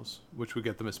 Nationals, which would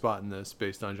get them a spot in this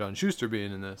based on John Schuster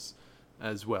being in this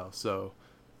as well. So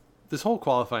this whole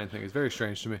qualifying thing is very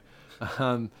strange to me.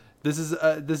 This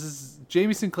is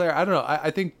Jamie Sinclair. I don't know.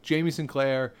 I think Jamie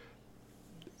Sinclair,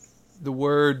 the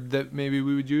word that maybe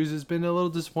we would use, has been a little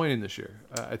disappointing this year.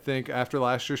 I think after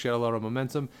last year, she had a lot of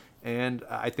momentum. And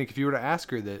I think if you were to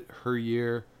ask her that her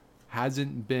year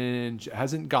hasn't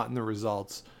gotten the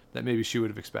results that maybe she would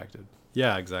have expected.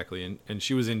 Yeah, exactly. And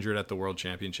she was injured at the World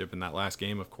Championship in that last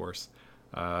game, of course.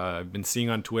 I've been seeing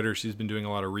on Twitter she's been doing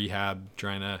a lot of rehab,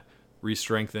 trying to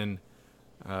re-strengthen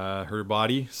her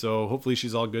body. So hopefully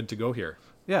she's all good to go here.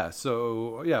 Yeah,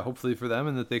 so hopefully for them,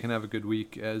 and that they can have a good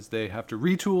week as they have to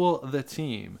retool the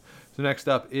team. So next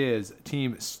up is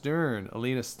Team Stern,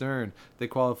 Alina Stern. They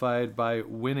qualified by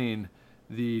winning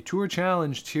the Tour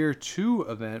Challenge Tier 2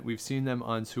 event. We've seen them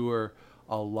on tour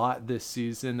a lot this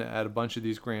season at a bunch of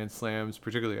these Grand Slams,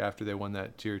 particularly after they won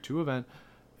that Tier 2 event.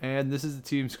 And this is the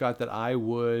team, Scott, that I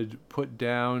would put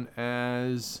down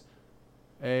as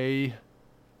a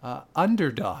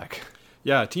underdog.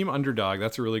 Yeah, team underdog.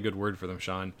 That's a really good word for them,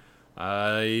 Sean.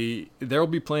 They'll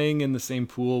be playing in the same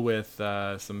pool with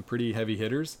some pretty heavy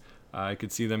hitters. I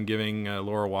could see them giving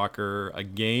Laura Walker a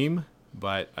game,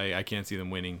 but I can't see them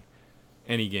winning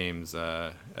any games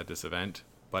at this event.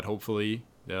 But hopefully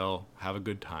they'll have a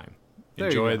good time.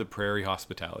 Enjoy the prairie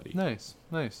hospitality. Nice.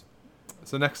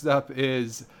 So next up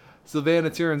is Silvana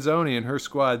Tiranzoni and her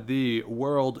squad, the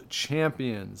world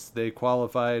champions. They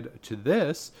qualified to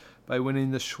this by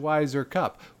winning the Schweizer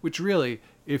Cup, which really,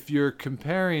 if you're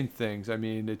comparing things, I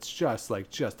mean, it's just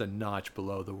a notch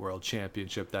below the world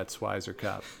championship, that Schweizer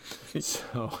Cup.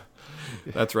 So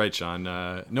that's right, Sean.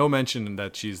 No mention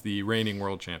that she's the reigning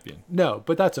world champion. No,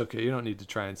 but that's okay. You don't need to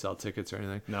try and sell tickets or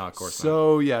anything. No, of course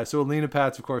not. So Alina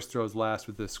Pats, of course, throws last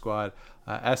with this squad.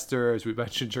 Esther, as we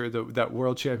mentioned, that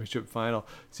world championship final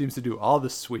seems to do all the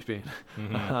sweeping.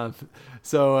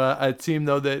 Mm-hmm. A team,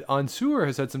 though, that on tour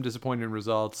has had some disappointing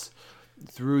results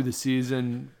through the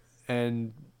season,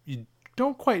 and you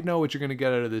don't quite know what you're going to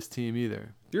get out of this team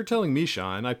either. You're telling me,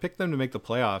 Sean. I picked them to make the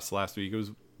playoffs last week. It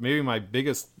was maybe my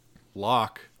biggest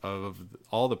lock of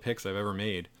all the picks I've ever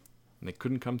made, and they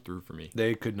couldn't come through for me.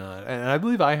 They could not. And I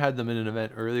believe I had them in an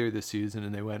event earlier this season,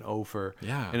 and they went 0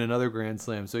 in another Grand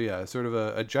Slam. So, yeah, sort of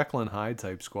a Jekyll and Hyde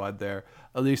type squad there,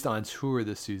 at least on tour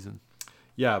this season.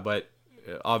 Yeah, but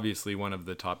obviously one of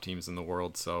the top teams in the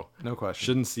world, so no question.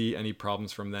 Shouldn't see any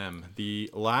problems from them. The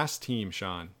last team,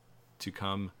 Sean, to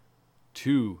come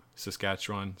to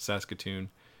Saskatoon,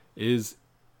 is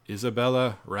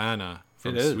Isabella Rana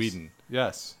from Sweden.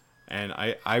 Yes. And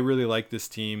I really like this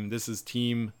team. This is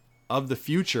team of the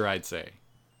future, I'd say.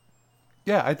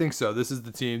 Yeah, I think so. This is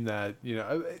the team that,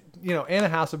 Anna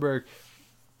Hasselberg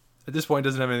at this point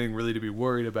doesn't have anything really to be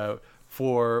worried about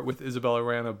with Isabella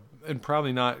Rana, and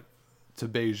probably not to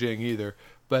Beijing either.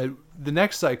 But the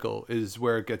next cycle is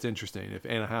where it gets interesting. If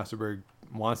Anna Hasselberg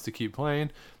wants to keep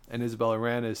playing and Isabella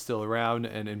Rana is still around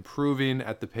and improving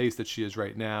at the pace that she is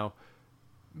right now,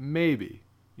 maybe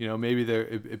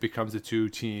it becomes a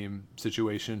 2-team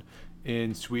situation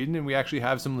in Sweden, and we actually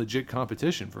have some legit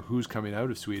competition for who's coming out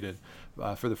of Sweden.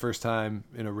 For the first time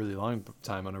in a really long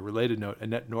time. On a related note,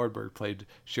 Annette Nordberg played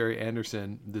Sherry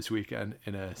Anderson this weekend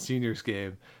in a seniors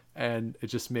game, and it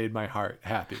just made my heart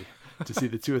happy to see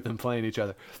the two of them playing each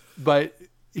other. But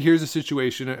here's a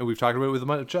situation, and we've talked about it with a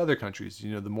bunch of other countries.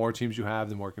 The more teams you have,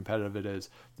 the more competitive it is,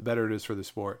 the better it is for the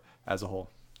sport as a whole.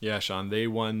 Yeah, Sean, they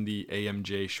won the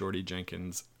AMJ Shorty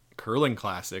Jenkins Curling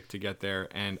Classic to get there,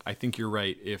 and I think you're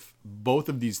right. If both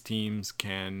of these teams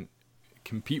can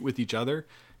compete with each other,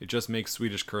 it just makes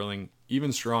Swedish curling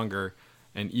even stronger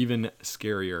and even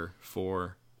scarier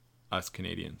for us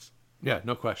Canadians. Yeah,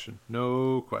 no question.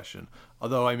 No question.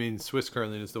 Although, I mean, Swiss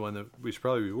curling is the one that we should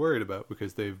probably be worried about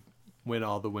because they win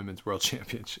all the women's world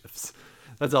championships.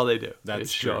 That's all they do. They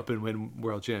show up and win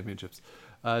world championships.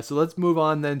 So let's move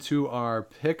on then to our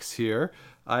picks here.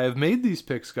 I have made these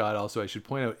picks, Scott, also, I should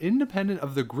point out, independent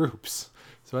of the groups.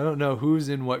 So I don't know who's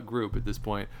in what group at this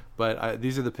point, but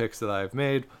these are the picks that I've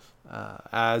made.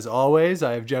 As always,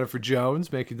 I have Jennifer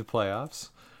Jones making the playoffs.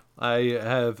 I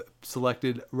have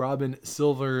selected Robin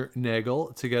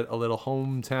Silvernagel to get a little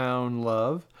hometown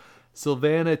love.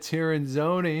 Silvana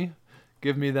Tiranzoni,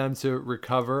 give me them to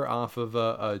recover off of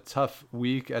a tough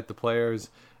week at the Players.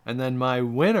 And then my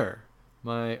winner,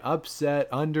 my upset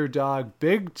underdog,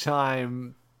 big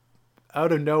time,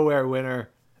 out of nowhere winner,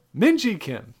 Minji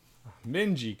Kim.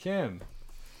 Minji Kim.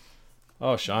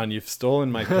 Oh, Sean, you've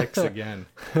stolen my picks again.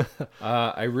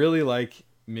 I really like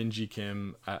Minji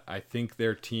Kim. I think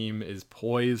their team is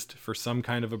poised for some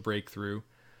kind of a breakthrough.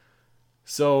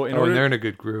 So and they're in a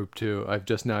good group too. I've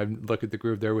just now looked at the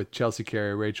group. They're with Chelsea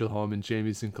Carey, Rachel Holman,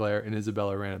 Jamie Sinclair, and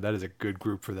Isabella Rana. That is a good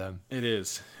group for them. It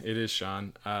is,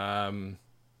 Sean.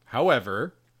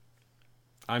 However,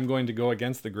 I'm going to go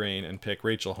against the grain and pick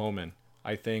Rachel Holman.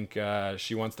 I think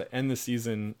she wants to end the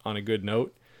season on a good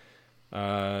note.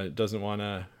 Doesn't want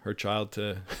her child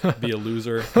to be a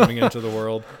loser coming into the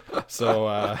world.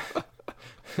 So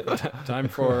time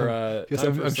for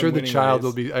I'm sure the child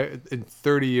will be in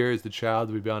 30 years. The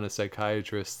child will be on a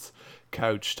psychiatrist's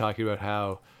couch talking about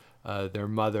how their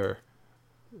mother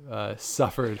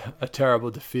suffered a terrible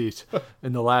defeat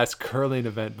in the last curling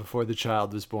event before the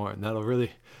child was born. That'll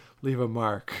really leave a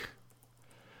mark.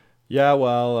 Yeah,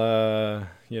 well,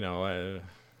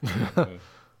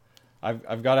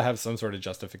 I've got to have some sort of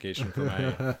justification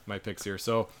for my picks here.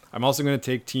 So I'm also going to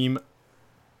take Team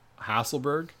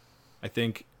Hasselberg. I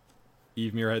think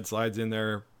Eve Muirhead slides in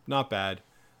there. Not bad.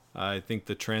 I think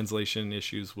the translation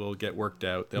issues will get worked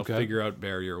out. They'll figure out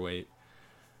barrier weight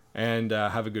and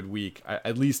have a good week,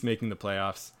 at least making the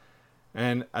playoffs.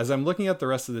 And as I'm looking at the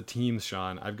rest of the teams,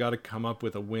 Sean, I've got to come up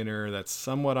with a winner that's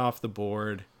somewhat off the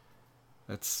board.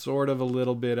 That's sort of a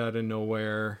little bit out of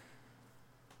nowhere.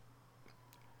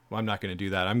 Well, I'm not going to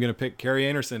do that. I'm going to pick Carrie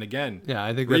Anderson again. Yeah,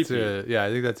 I think that's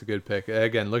a good pick.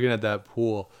 Again, looking at that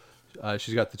pool,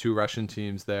 she's got the two Russian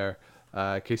teams there,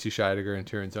 Casey Scheidegger and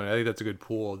Tiranzoni. I think that's a good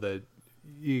pool that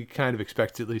you kind of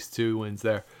expect at least 2 wins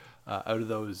there out of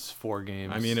those 4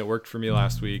 games. I mean, it worked for me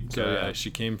last week. So,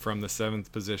 she came from the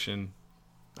 7th position.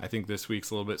 I think this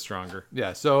week's a little bit stronger.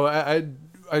 Yeah, so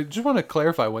I just want to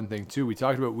clarify one thing, too. We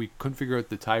talked about we couldn't figure out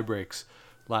the tie breaks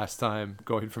last time,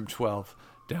 going from 12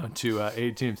 down to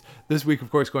 8 teams. This week, of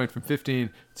course, going from 15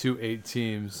 to 8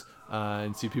 teams.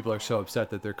 And see, people are so upset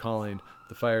that they're calling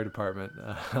the fire department.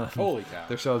 Holy cow.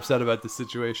 They're so upset about the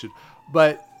situation.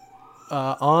 But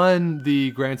on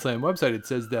the Grand Slam website, it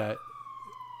says that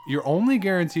you're only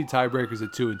guaranteed tiebreakers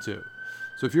at 2 and 2.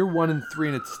 So if you're 1 and 3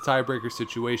 in a tiebreaker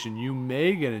situation, you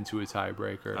may get into a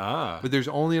tiebreaker. But there's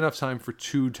only enough time for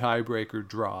 2 tiebreaker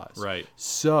draws. Right.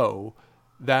 So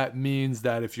that means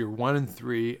that if you're 1 and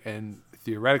 3 and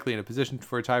theoretically in a position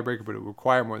for a tiebreaker, but it will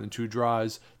require more than 2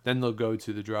 draws, then they'll go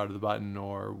to the draw to the button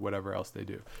or whatever else they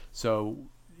do. So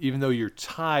even though you're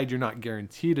tied, you're not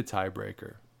guaranteed a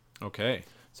tiebreaker. Okay.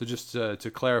 So just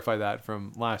to clarify that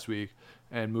from last week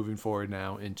and moving forward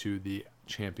now into the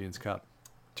Champions Cup.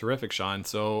 Terrific, Sean.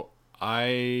 So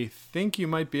I think you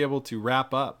might be able to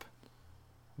wrap up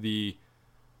the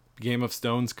Game of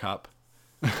Stones Cup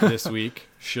this week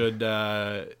should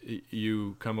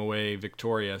you come away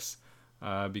victorious.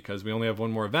 Because we only have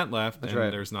one more event left, and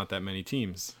there's not that many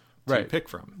teams to pick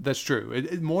from. That's true.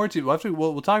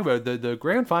 We'll talk about it. The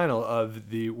grand final of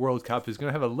the World Cup is going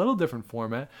to have a little different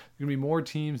format. There's going to be more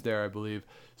teams there, I believe.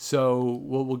 So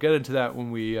we'll get into that when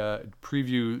we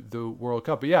preview the World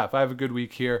Cup. But yeah, if I have a good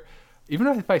week here, even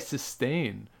if I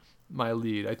sustain my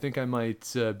lead, I think I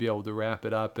might be able to wrap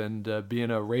it up and be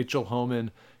in a Rachel Homan,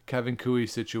 Kevin Cooey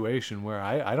situation where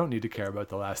I don't need to care about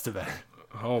the last event.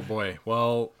 Oh boy.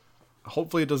 Well,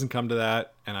 hopefully it doesn't come to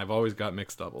that. And I've always got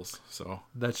mixed doubles. So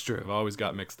That's true. I've always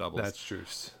got mixed doubles. That's true.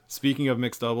 Speaking of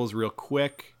mixed doubles, real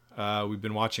quick, we've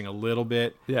been watching a little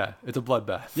bit. Yeah, it's a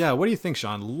bloodbath. Yeah, what do you think,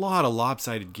 Sean? A lot of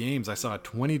lopsided games. I saw a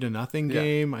 20-0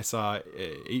 game. I saw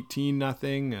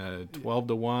 18-0,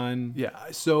 12-1. Yeah,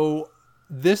 so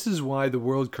this is why the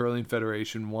World Curling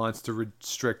Federation wants to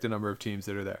restrict the number of teams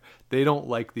that are there. They don't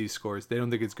like these scores. They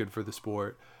don't think it's good for the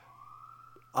sport.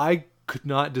 I could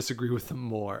not disagree with them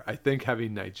more. I think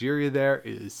having Nigeria there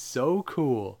is so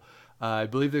cool. I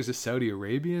believe there's a Saudi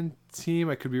Arabian team.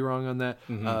 I could be wrong on that.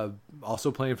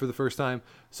 Also playing for the first time.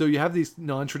 So you have these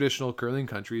non-traditional curling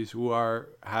countries who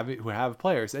have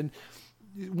players. And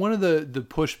one of the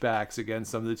pushbacks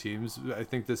against some of the teams, I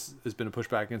think this has been a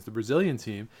pushback against the Brazilian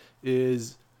team,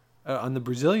 is on the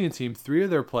Brazilian team, 3 of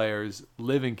their players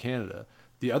live in Canada.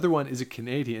 The other one is a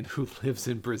Canadian who lives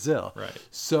in Brazil. Right.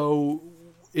 So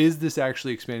is this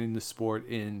actually expanding the sport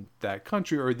in that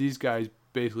country, or are these guys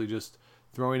basically just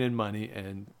throwing in money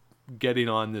and getting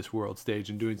on this world stage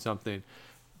and doing something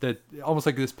that almost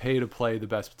like this pay to play the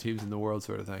best teams in the world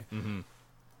sort of thing? Mm-hmm.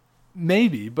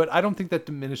 Maybe, but I don't think that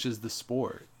diminishes the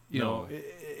sport. You know,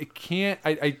 it can't.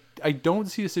 I don't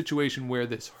see a situation where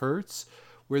this hurts,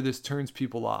 where this turns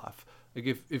people off. Like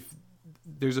if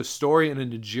there's a story in a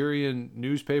Nigerian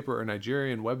newspaper or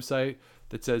Nigerian website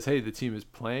that says, hey, the team is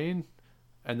playing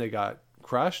and they got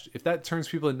crushed, if that turns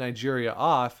people in Nigeria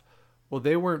off, well,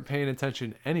 they weren't paying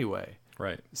attention anyway.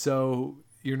 Right. So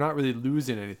you're not really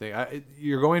losing anything.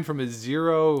 You're going from a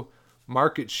 0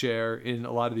 market share in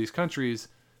a lot of these countries,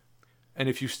 and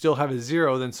if you still have a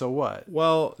 0, then so what?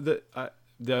 Well,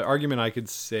 the argument I could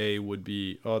say would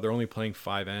be, oh, they're only playing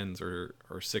 5 ends or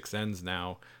 6 ends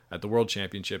now at the World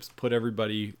Championships. Put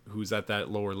everybody who's at that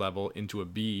lower level into a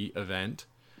B event.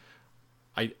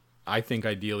 I think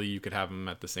ideally you could have them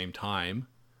at the same time,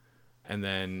 and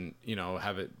then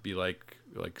have it be like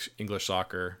English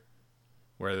soccer,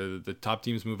 where the top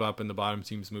teams move up and the bottom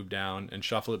teams move down, and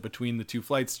shuffle it between the 2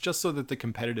 flights, just so that the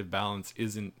competitive balance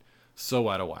isn't so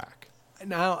out of whack.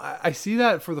 Now, I see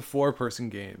that for the 4-person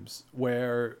games,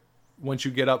 where once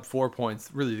you get up 4 points,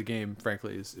 really the game,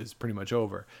 frankly, is pretty much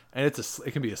over. And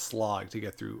it can be a slog to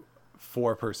get through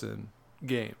 4-person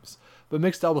games. But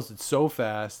mixed doubles, it's so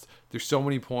fast. There's so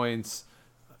many points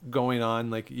going on.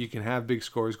 Like, you can have big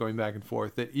scores going back and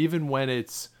forth, that even when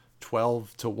it's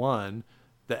 12-1,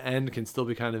 the end can still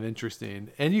be kind of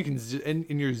interesting. And you can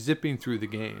and you're zipping through the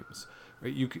games.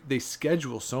 Right? They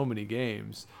schedule so many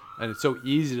games, and it's so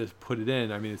easy to put it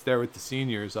in. I mean, it's there with the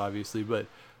seniors, obviously, but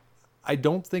I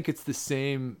don't think it's the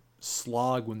same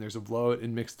slog when there's a blowout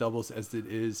in mixed doubles as it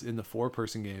is in the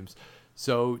 4-person games.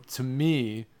 So to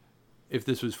me, if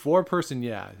this was 4-person,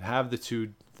 have the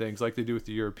 2 things like they do with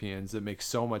the Europeans. That makes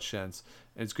so much sense,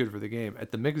 and it's good for the game.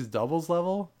 At the mixed doubles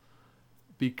level,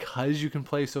 because you can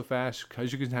play so fast,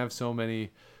 because you can have so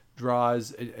many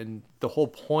draws, and the whole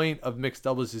point of mixed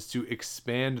doubles is to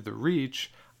expand the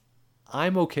reach,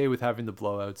 I'm okay with having the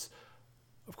blowouts.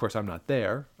 Of course, I'm not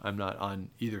there. I'm not on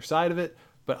either side of it,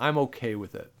 but I'm okay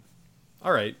with it.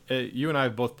 All right. You and I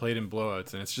have both played in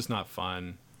blowouts, and it's just not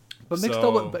fun. But mixed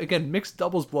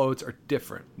doubles blowouts are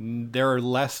different. They're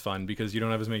less fun because you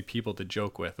don't have as many people to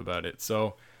joke with about it.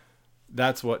 So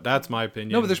that's my opinion.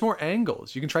 No, but there's more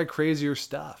angles. You can try crazier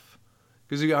stuff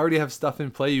because you already have stuff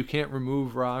in play. You can't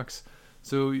remove rocks,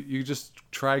 so you just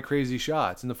try crazy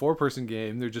shots. In the 4-person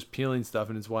game, they're just peeling stuff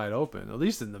and it's wide open. At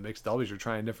least in the mixed doubles, you're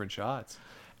trying different shots,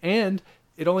 and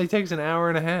it only takes an hour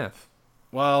and a half.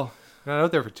 Well, you're not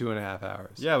out there for 2.5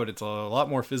 hours. Yeah, but it's a lot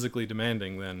more physically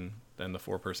demanding than the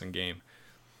 4-person game.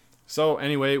 So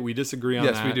anyway, we disagree on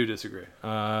that. Yes, we do disagree.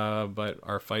 But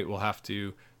our fight will have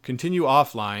to continue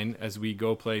offline as we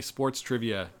go play sports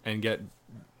trivia and get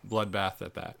bloodbath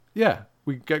at that. Yeah,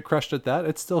 we get crushed at that.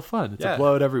 It's still fun. It's a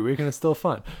blowout every week, and it's still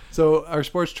fun. So our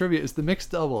sports trivia is the mixed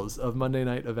doubles of Monday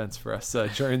night events for us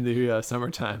during the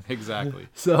summertime. Exactly.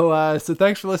 So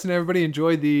thanks for listening, everybody.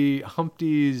 Enjoy the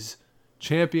Humpty's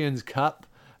Champions Cup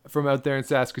from out there in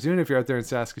Saskatoon. If you're out there in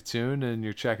Saskatoon and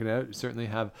you're checking it out, you certainly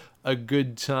have a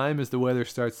good time as the weather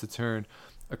starts to turn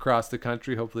across the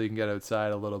country. Hopefully you can get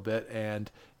outside a little bit and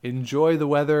enjoy the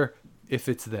weather if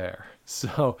it's there.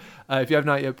 So if you have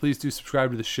not yet, please do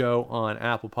subscribe to the show on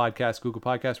Apple Podcasts, Google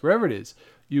Podcasts, wherever it is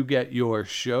you get your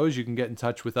shows. You can get in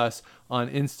touch with us on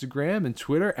Instagram and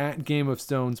Twitter at Game of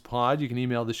Stones Pod. You can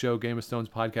email the show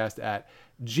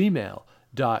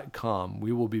gameofstonespodcast@gmail.com.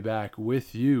 We will be back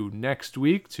with you next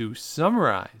week to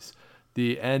summarize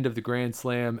the end of the Grand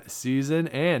Slam season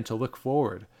and to look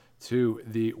forward to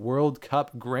the World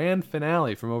Cup grand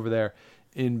finale from over there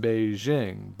in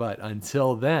Beijing. But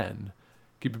until then,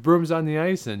 keep your brooms on the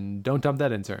ice and don't dump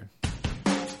that intern.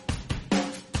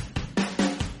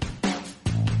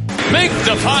 make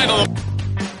the final.